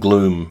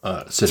Doom-and-Gloom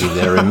sitting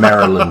there in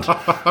Maryland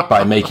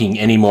by making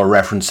any more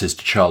references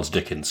to Charles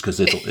Dickens, because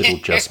it'll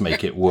just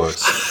make it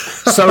worse.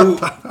 So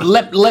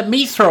let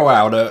me throw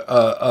out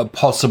a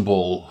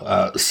possible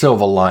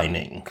silver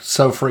lining.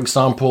 So, for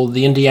example,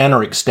 the Indiana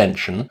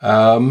extension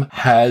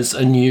has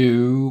a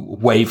new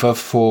waiver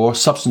for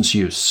substance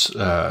use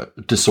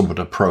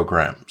disorder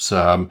programs.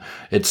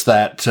 It's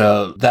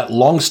that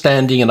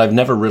long-standing, and I've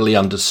never really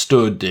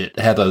understood it,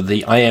 Heather,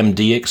 the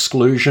IMD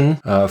exclusion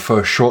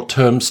for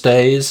short-term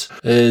stays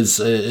is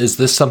Is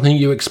this something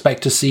you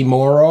expect to see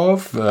more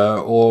of?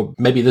 Or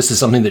maybe this is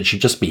something that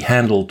should just be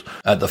handled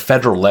at the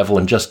federal level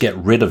and just get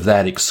rid of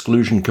that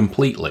exclusion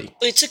completely?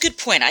 It's a good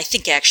point. I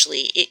think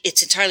actually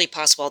it's entirely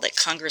possible that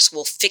Congress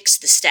will fix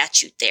the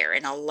statute there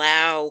and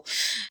allow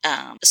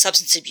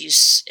substance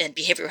abuse and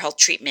behavioral health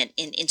treatment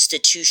in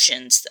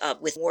institutions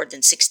with more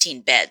than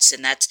 16 beds.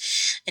 And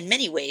that's, in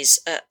many ways,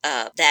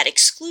 that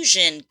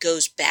exclusion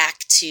goes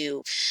back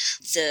to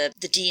the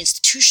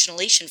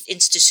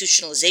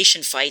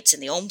deinstitutionalization fights in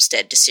the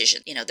Olmstead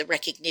decision. You know, the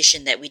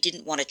recognition that we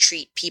didn't want to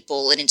treat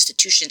people in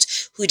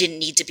institutions who didn't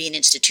need to be in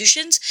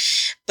institutions,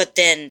 but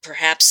then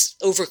perhaps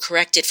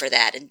overcorrected for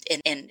that,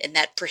 and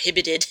that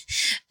prohibited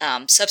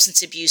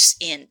substance abuse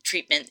in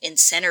treatment in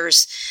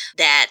centers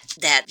that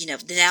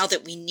now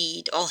that we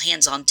need all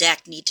hands on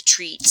deck, need to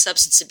treat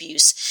substance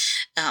abuse.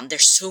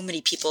 There's so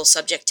many people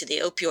subject to the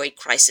opioid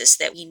crisis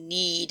that we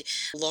need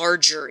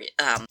larger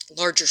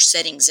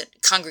settings,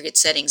 congregate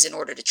settings, in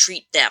order to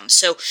treat them.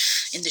 So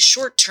in the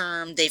short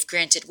term, they've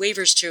granted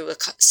waivers to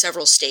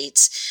several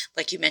states,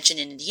 like you mentioned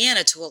in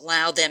Indiana, to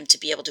allow them to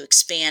be able to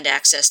expand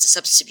access to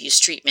substance abuse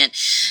treatment.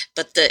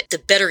 But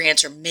the better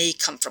answer may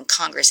come from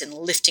Congress in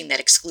lifting that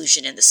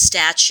exclusion in the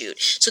statute.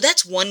 So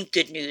that's one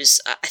good news,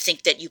 I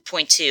think, that you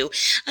point to.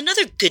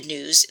 Another good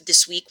news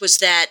this week was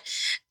that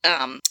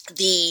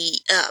the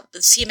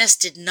CMS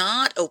did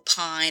not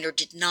opine or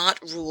did not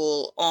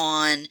rule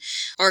on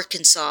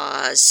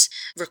Arkansas's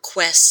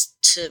request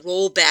to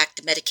roll back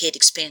the Medicaid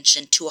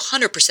expansion to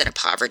 100% of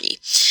poverty.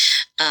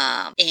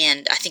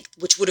 And I think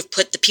which would have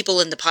put the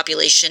people in the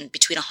population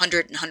between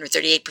 100 and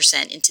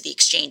 138% into the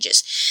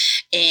exchanges.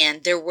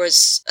 And there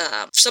was,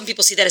 some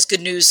people see that as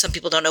good news. Some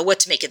people don't know what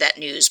to make of that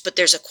news, but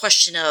there's a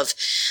question of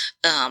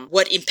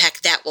what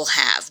impact that will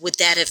have. Would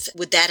that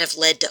have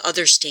led to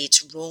other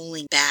states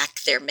rolling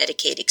back their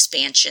Medicaid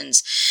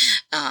expansions,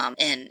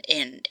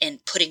 and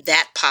putting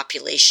that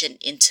population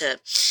into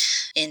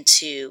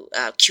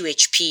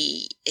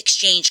QHP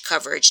exchange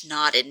coverage,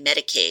 not in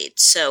Medicaid?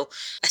 So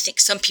I think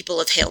some people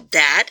have hailed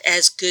that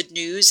as good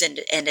news and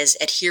as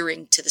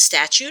adhering to the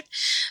statute,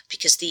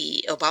 because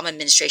the Obama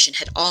administration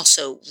had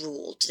also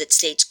ruled that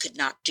states could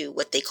not do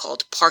what they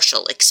called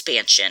partial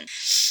expansion.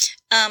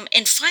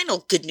 And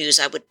final good news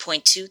I would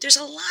point to, there's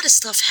a lot of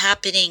stuff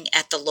happening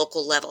at the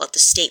local level, at the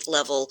state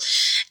level,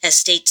 as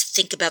states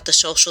think about the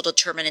social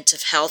determinants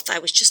of health. I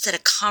was just at a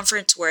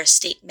conference where a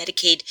state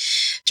Medicaid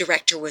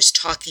director was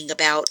talking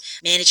about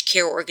managed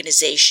care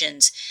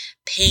organizations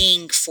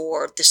paying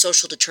for the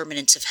social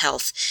determinants of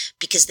health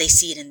because they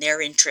see it in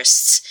their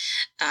interests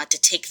to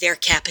take their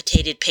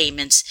capitated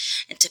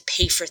payments and to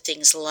pay for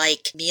things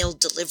like meal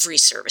delivery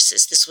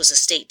services. This was a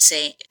state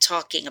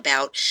talking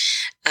about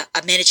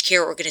a managed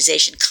care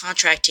organization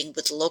contracting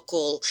with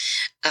local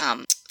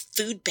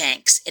food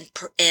banks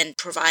and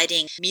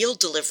providing meal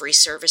delivery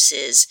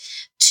services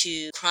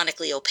to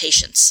chronically ill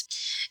patients.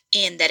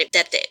 And that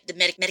the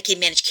Medicaid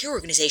managed care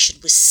organization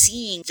was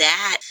seeing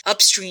that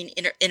upstream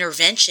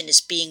intervention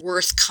as being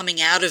worth coming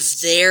out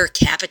of their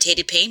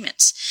capitated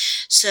payments.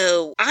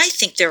 So I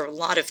think there are a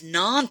lot of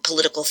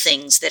apolitical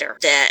things that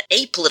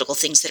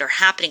are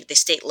happening at the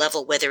state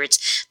level, whether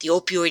it's the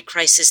opioid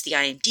crisis, the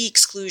IMD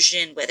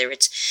exclusion, whether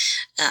it's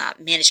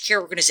managed care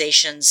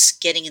organizations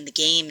getting in the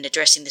game and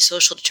addressing the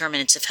social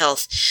determinants of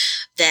health,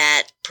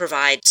 that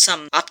provide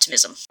some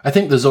optimism. I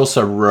think there's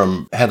also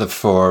room, Heather,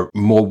 for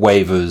more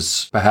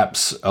waivers,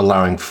 perhaps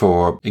allowing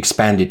for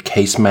expanded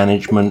case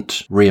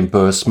management,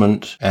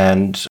 reimbursement,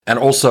 and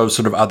also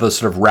sort of other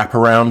sort of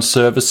wraparound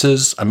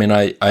services. I mean,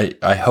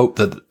 I hope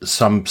that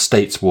some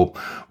states will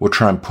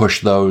try and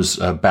push those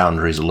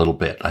boundaries a little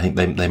bit. I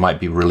think they might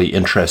be really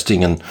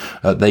interesting, and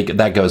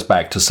that goes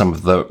back to some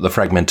of the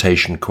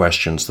fragmentation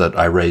questions that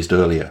I raised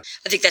earlier.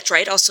 I think that's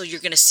right. Also,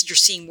 you're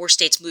seeing more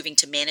states moving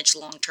to manage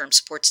long-term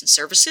supports and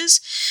services,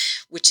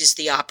 which is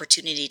the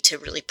opportunity to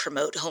really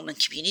promote home and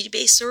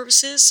community-based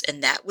services,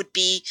 and that would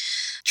be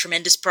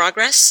tremendous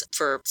progress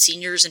for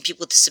seniors and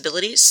people with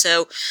disabilities.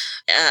 So,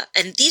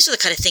 and these are the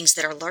kind of things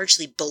that are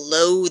largely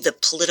below the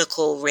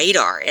political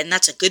radar, and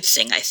that's a good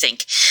thing, I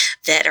think,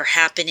 that are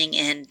happening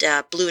in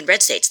blue and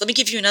red states. Let me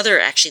give you another,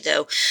 actually,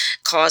 though,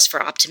 cause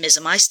for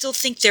optimism. I still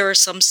think there are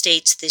some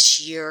states this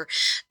year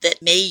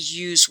that may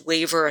use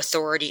waiver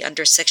authority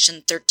under Section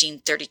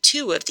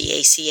 1332 of the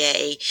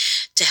ACA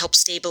to help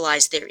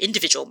stabilize their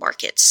individual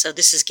markets. So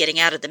this is getting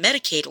out of the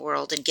Medicaid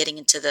world and getting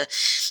into the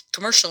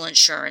commercial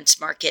insurance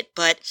market.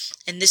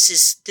 And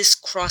this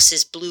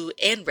crosses blue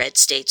and red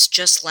states.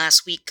 Just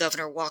last week,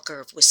 Governor Walker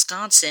of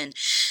Wisconsin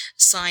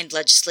signed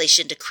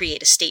legislation to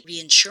create a state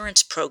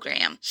reinsurance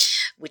program,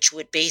 which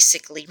would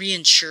basically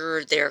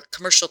reinsure their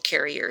commercial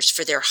carriers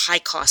for their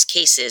high-cost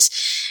cases.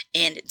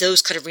 And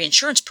those kind of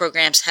reinsurance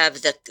programs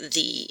have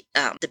the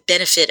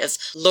benefit of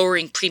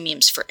lowering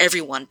premiums for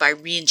everyone by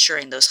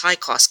reinsuring those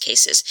high-cost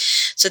cases.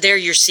 So there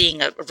you're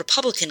seeing a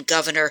Republican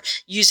governor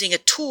using a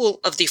tool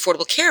of the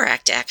Affordable Care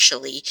Act,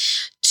 actually,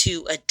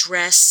 to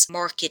address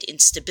market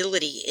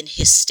instability in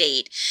his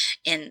state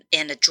and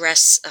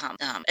address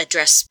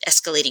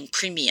escalating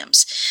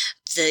premiums.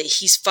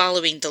 He's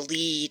following the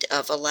lead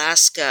of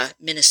Alaska,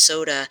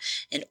 Minnesota,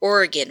 and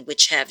Oregon,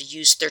 which have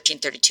used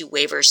 1332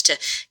 waivers to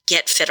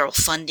get federal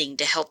funding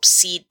to help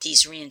seed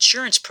these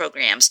reinsurance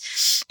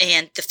programs.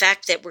 And the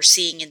fact that we're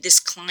seeing in this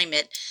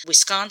climate,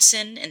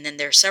 Wisconsin, and then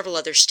there are several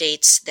other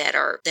states that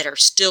are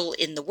still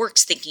in the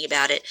works thinking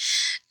about it,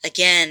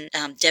 again,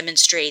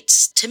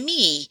 demonstrates to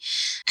me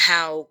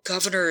how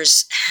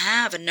governors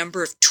have a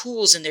number of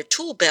tools in their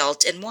tool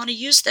belt and want to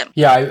use them.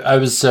 Yeah, I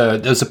was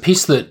there's a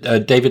piece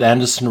that David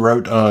Anderson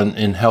wrote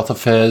in Health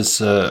Affairs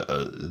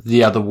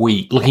the other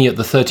week, looking at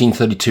the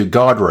 1332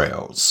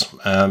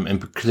 guardrails, in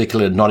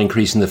particular not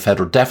increasing the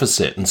federal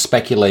deficit, and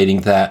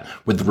speculating that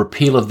with the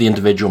repeal of the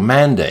individual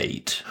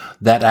mandate,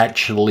 that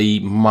actually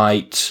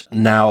might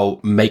now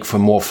make for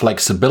more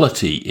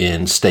flexibility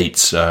in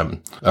states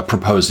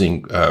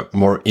proposing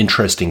more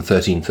interesting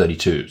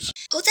 1332s.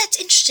 Oh, that's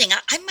interesting.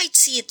 I might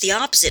see it the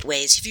opposite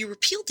ways. If you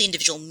repeal the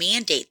individual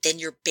mandate, then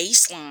your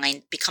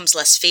baseline becomes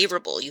less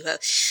favorable.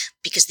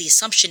 Because the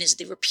assumption is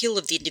the repeal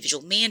of the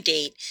individual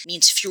mandate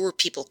means fewer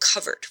people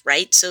covered,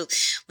 right? So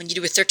when you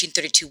do a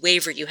 1332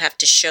 waiver, you have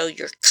to show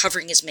you're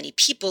covering as many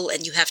people,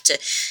 and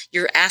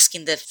you're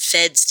asking the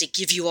feds to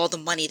give you all the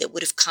money that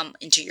would have come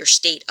into your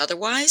state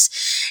otherwise.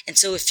 And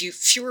so if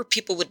fewer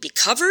people would be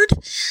covered,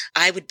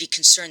 I would be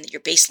concerned that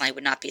your baseline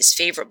would not be as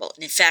favorable.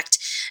 And in fact,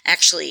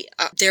 actually,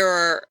 there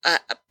are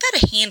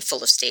about a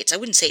handful of states, I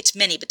wouldn't say it's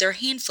many, but there are a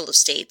handful of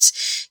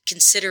states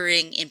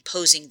considering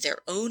imposing their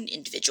own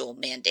individual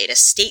mandate, a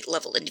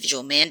state-level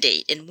individual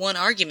mandate. And one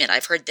argument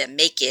I've heard them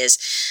make is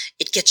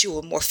it gets you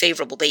a more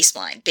favorable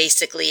baseline.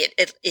 Basically,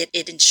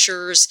 it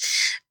ensures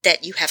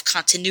that you have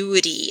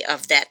continuity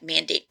of that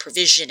mandate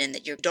provision and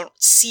that you don't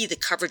see the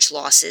coverage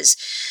losses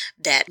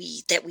that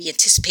we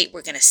anticipate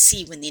we're going to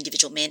see when the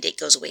individual mandate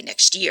goes away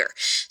next year.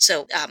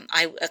 So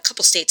a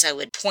couple states I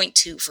would point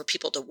to for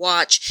people to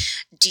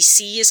watch.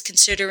 DC is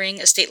considering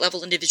a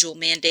state-level individual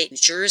mandate. New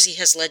Jersey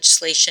has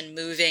legislation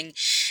moving,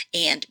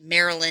 and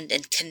Maryland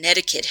and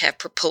Connecticut have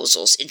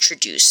proposals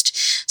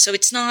introduced. So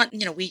it's not,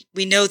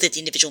 we know that the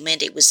individual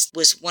mandate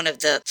was one of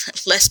the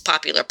less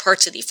popular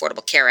parts of the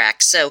Affordable Care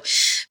Act. So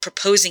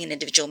proposing an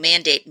individual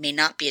mandate may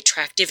not be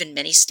attractive in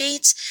many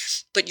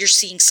states, but you're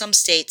seeing some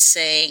states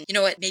saying, you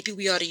know what, maybe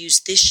we ought to use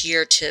this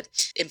year to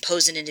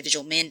impose an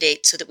individual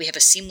mandate so that we have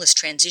a seamless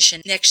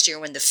transition next year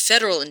when the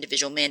federal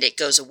individual mandate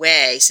goes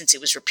away, since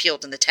it was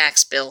repealed in the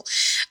tax bill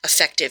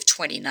effective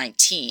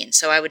 2019.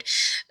 So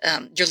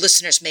your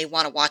listeners may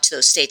want to watch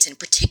those states, in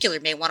particular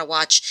may want to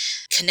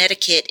watch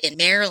Connecticut and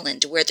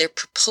Maryland, where their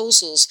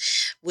proposals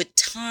would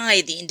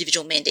tie the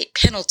individual mandate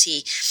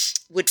penalty,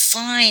 would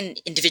fine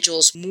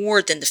individuals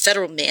more than the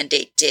federal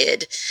mandate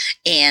did,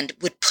 and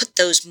would put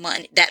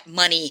that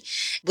money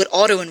would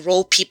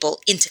auto-enroll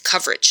people into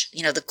coverage.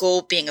 The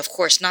goal being, of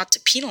course, not to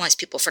penalize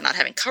people for not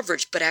having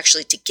coverage, but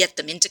actually to get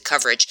them into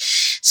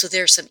coverage. So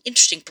there are some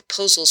interesting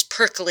proposals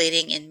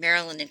percolating in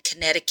Maryland and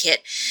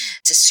Connecticut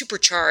to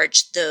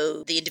supercharge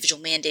the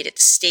individual mandate at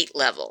the state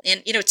level.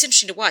 And, it's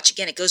interesting to watch.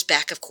 Again, it goes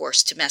back, of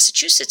course, to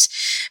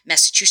Massachusetts.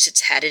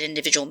 Massachusetts had an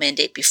individual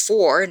mandate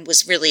before and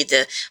was really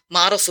the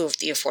model for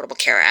the Affordable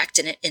Care Act.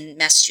 And in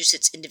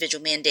Massachusetts,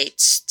 individual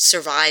mandates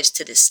survives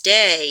to this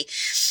day,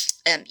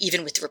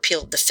 even with the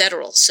repeal of the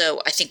federal.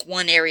 So I think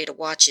one area to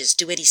watch is,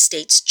 do any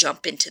states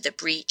jump into the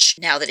breach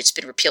now that it's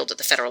been repealed at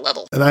the federal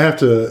level? And I have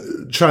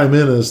to chime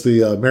in as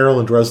the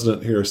Maryland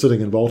resident here sitting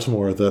in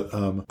Baltimore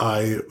that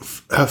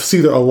I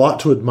see there a lot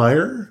to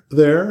admire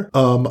there.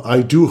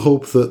 I do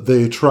hope that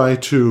they try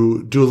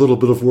to do a little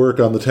bit of work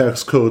on the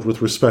tax code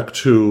with respect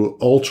to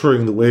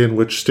altering the way in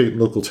which state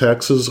and local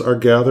taxes are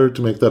gathered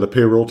to make that a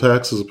payroll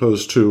tax as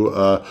opposed to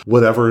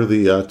whatever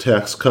the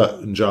Tax Cut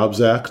and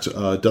Jobs Act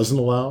doesn't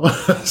allow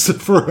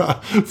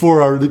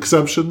for our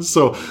exemptions.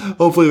 So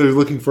hopefully they're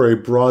looking for a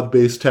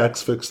broad-based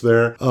tax fix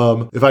there.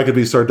 If I could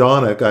be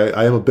sardonic,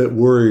 I am a bit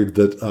worried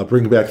that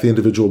bringing back the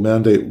individual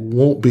mandate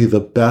won't be the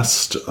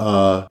best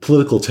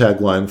political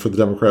tagline for the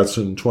Democrats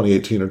in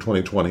 2018 or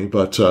 2020,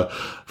 but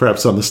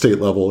perhaps on the state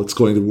level it's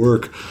going to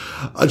work.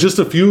 Just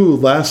a few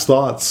last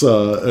thoughts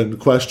and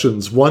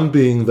questions. One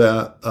being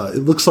that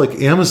it looks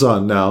like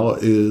Amazon now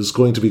is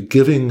going to be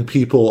giving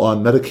people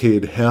on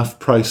Medicaid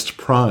half-priced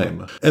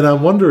Prime. And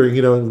I'm wondering,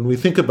 when we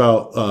think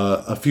about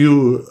a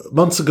few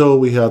months ago,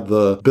 we had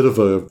the bit of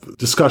a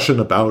discussion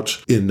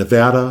about, in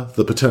Nevada,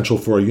 the potential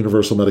for a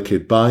universal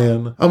Medicaid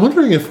buy-in. I'm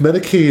wondering if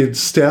Medicaid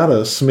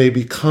status may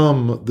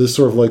become this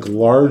sort of like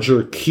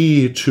larger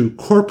key to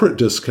corporate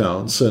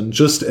discounts. And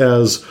just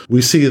as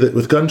we see that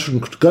with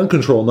gun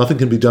control, nothing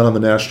can be done on the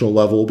national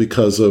level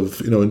because of,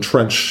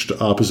 entrenched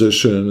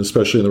opposition,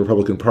 especially in the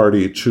Republican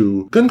Party,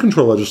 to gun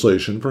control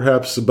legislation,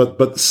 perhaps,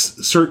 but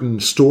certain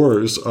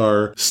stores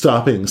are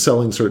stopping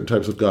selling certain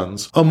types of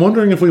guns. I'm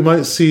wondering if if we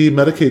might see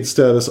Medicaid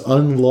status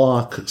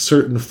unlock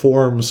certain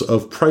forms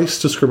of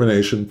price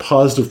discrimination,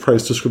 positive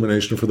price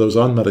discrimination for those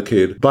on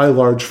Medicaid by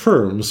large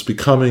firms,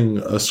 becoming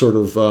a sort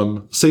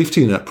of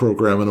safety net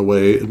program in a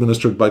way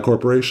administered by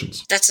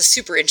corporations. That's a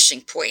super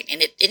interesting point.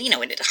 And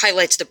it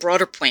highlights the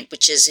broader point,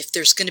 which is if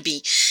there's going to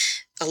be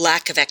a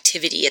lack of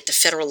activity at the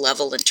federal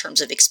level in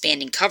terms of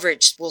expanding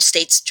coverage, will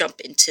states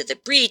jump into the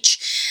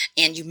breach?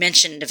 And you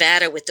mentioned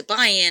Nevada with the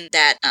buy-in,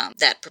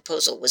 that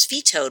proposal was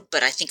vetoed,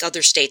 but I think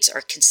other states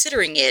are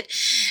considering it.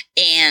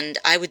 And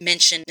I would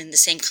mention in the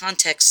same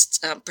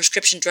context,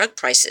 prescription drug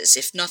prices.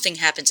 If nothing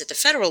happens at the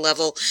federal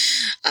level,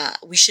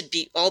 we should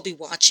all be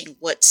watching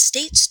what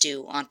states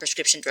do on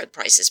prescription drug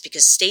prices,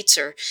 because states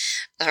are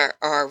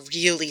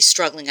really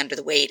struggling under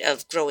the weight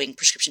of growing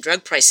prescription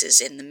drug prices.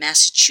 In the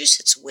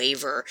Massachusetts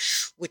waiver,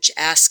 which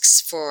asks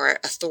for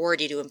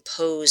authority to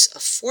impose a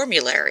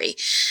formulary,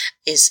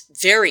 is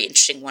very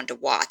interesting one to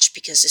watch,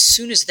 because as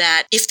soon as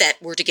if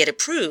that were to get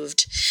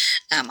approved,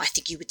 I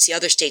think you would see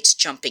other states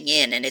jumping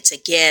in. And it's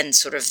again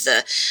sort of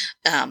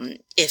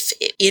if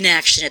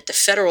inaction at the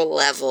federal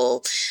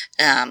level,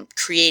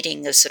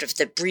 creating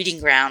the breeding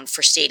ground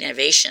for state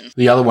innovation.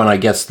 The other one, I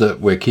guess, that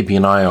we're keeping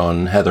an eye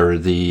on, Heather,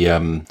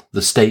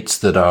 the states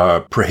that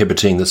are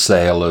prohibiting the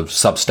sale of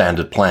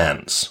substandard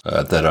plans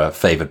that are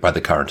favored by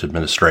the current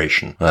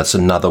administration. That's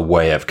another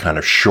way of kind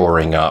of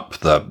shoring up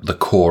the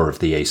core of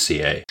the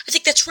ACA. I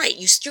think that's right.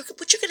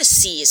 What you're going to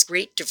see is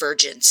great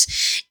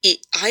divergence.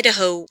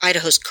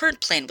 Idaho's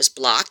current plan was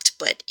blocked,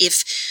 but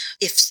if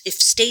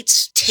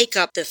states take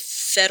up the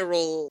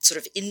federal sort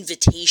of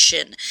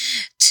invitation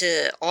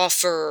to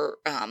offer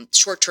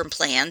short-term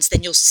plans,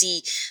 then you'll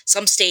see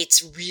some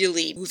states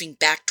really moving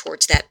back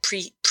towards that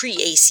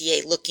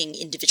pre-ACA looking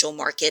individual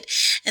market.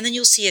 And then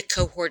you'll see a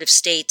cohort of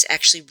states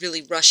actually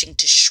really rushing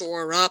to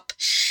shore up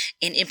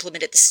and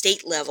implement at the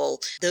state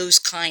level those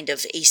kind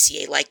of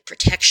ACA-like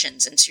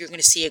protections. And so you're going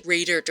to see a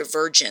greater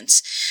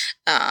divergence.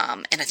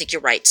 And I think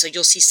you're right. So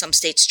you'll see some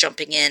states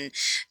jumping in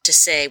to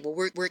say, well,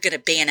 we're going to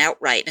ban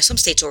outright. Now, some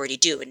states already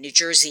do. In New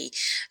Jersey,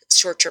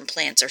 short-term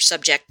plans are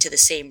subject to the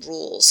same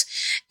rules,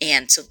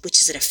 and so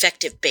which is an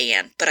effective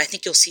ban. But I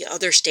think you'll see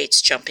other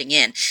states jumping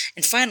in.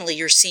 And finally,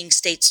 you're seeing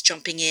states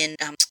jumping in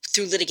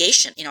through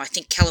litigation. I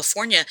think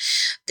California,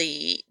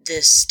 the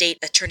state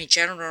attorney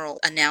general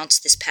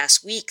announced this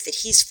past week that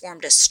he's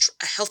formed a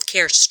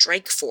healthcare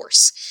strike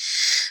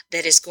force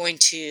that is going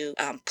to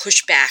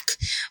push back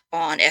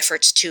on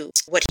efforts to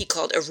what he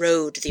called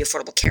erode the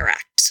Affordable Care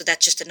Act. So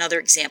that's just another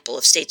example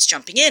of states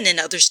jumping in, and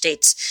other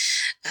states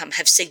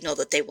have signaled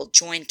that they will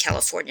join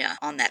California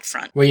on that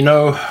front.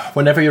 Well,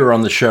 whenever you're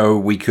on the show,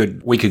 we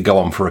could go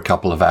on for a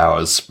couple of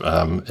hours.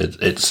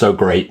 It's so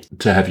great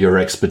to have your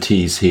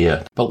expertise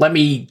here. But let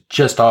me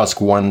just ask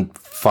one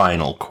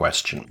final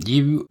question.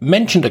 You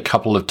mentioned a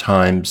couple of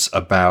times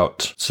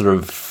about sort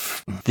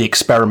of the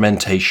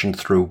experimentation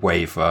through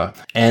waiver,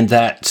 and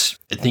that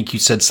I think you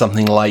said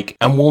something like,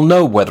 and we'll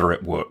know whether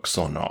it works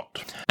or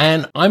not.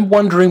 And I'm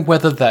wondering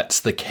whether that's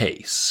the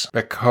case,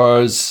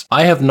 because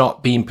I have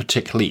not been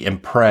particularly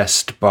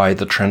impressed by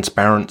the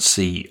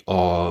transparency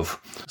of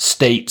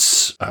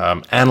states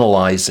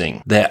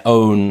analyzing their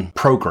own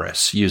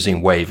progress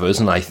using waivers.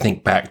 And I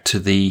think back to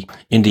the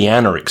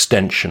Indiana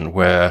extension,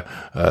 where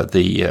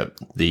the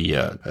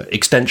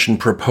extension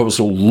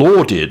proposal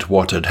lauded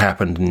what had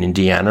happened in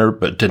Indiana,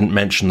 but didn't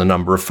mention the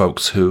number of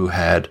folks who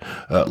had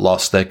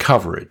lost their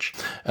coverage.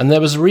 And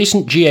there was a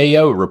recent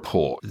GAO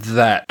report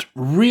that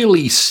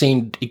really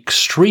seemed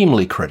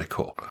extremely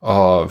critical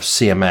of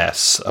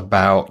CMS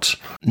about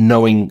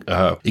knowing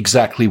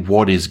exactly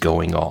what is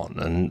going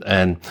on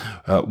and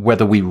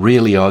whether we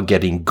really are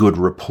getting good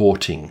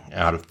reporting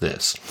out of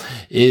this.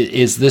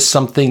 Is this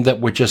something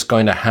that we're just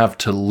going to have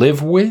to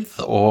live with,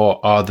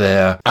 or are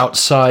there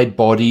outside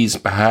bodies,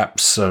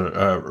 perhaps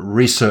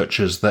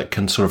researchers that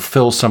can sort of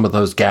fill some of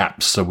those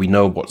gaps so we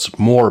know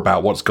more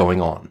about what's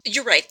going on?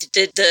 You're right.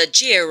 The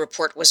GAO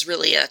report was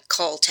really a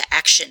call to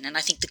action, and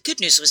I think the good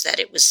news was that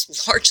it was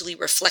largely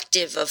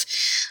reflective of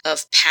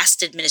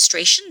past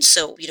administrations.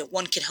 So,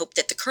 one can hope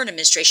that the current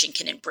administration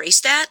can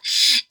embrace that,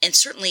 and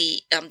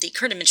certainly the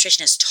current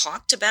administration has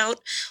talked about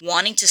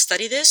wanting to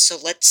study this. So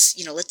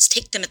let's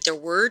take them at their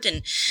word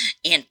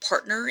and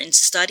partner and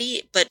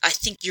study. But I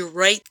think you're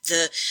right.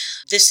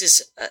 This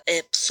is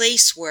a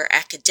place where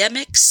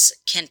academics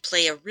can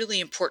play a really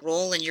important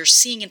role, and you're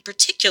seeing in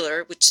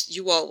particular, which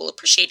you all will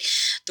appreciate,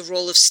 the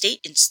role of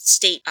state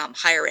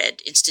higher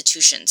ed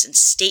institutions and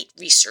state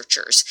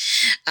researchers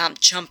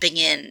jumping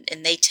in,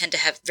 and they tend to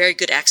have very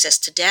good access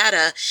to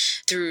data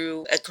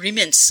through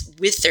agreements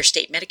with their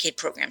state Medicaid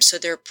programs. So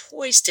they're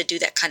poised to do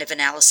that kind of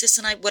analysis.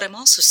 And what I'm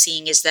also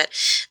seeing is that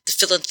the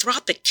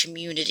philanthropic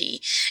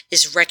community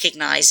is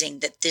recognizing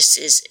that this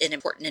is an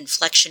important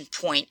inflection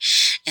point,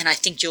 And I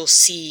think you'll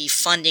see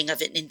funding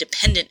of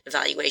independent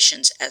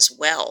evaluations as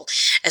well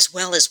as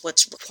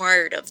what's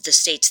required of the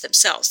states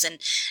themselves. And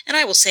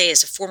I will say,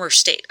 as a former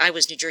state, I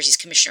was New Jersey's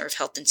Commissioner of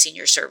Health and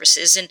Senior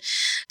Services, and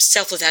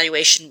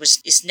self-evaluation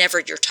is never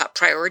your top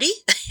priority.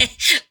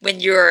 When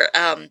you're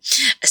a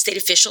state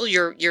official,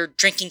 you're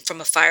drinking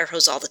from a fire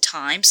hose all the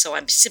time. So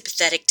I'm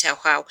sympathetic to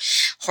how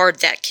hard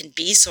that can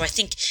be. So I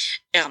think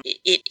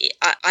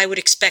I would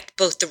expect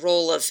both the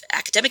role of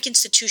academic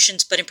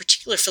institutions, but in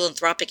particular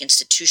philanthropic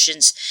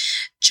institutions,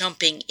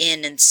 jumping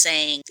in and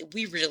saying that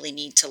we really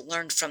need to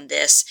learn from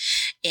this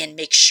and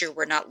make sure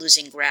we're not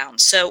losing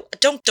ground. So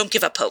don't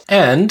give up hope.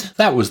 And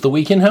that was the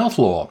Week in Health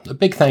Law. A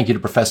big thank you to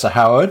Professor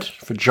Howard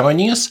for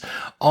joining us.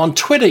 On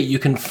Twitter, you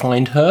can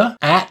find her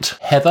at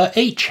Heather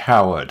H.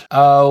 Howard.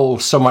 Oh,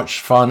 so much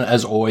fun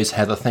as always,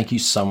 Heather. Thank you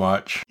so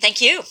much.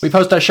 Thank you. We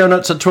post our show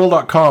notes at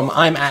Twill.com.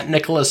 I'm at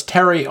Nicholas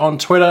Terry on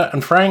Twitter,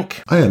 and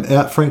Frank? I am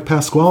at Frank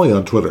Pasquale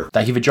on Twitter.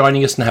 Thank you for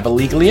joining us, and have a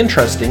legally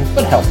interesting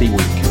but healthy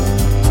week.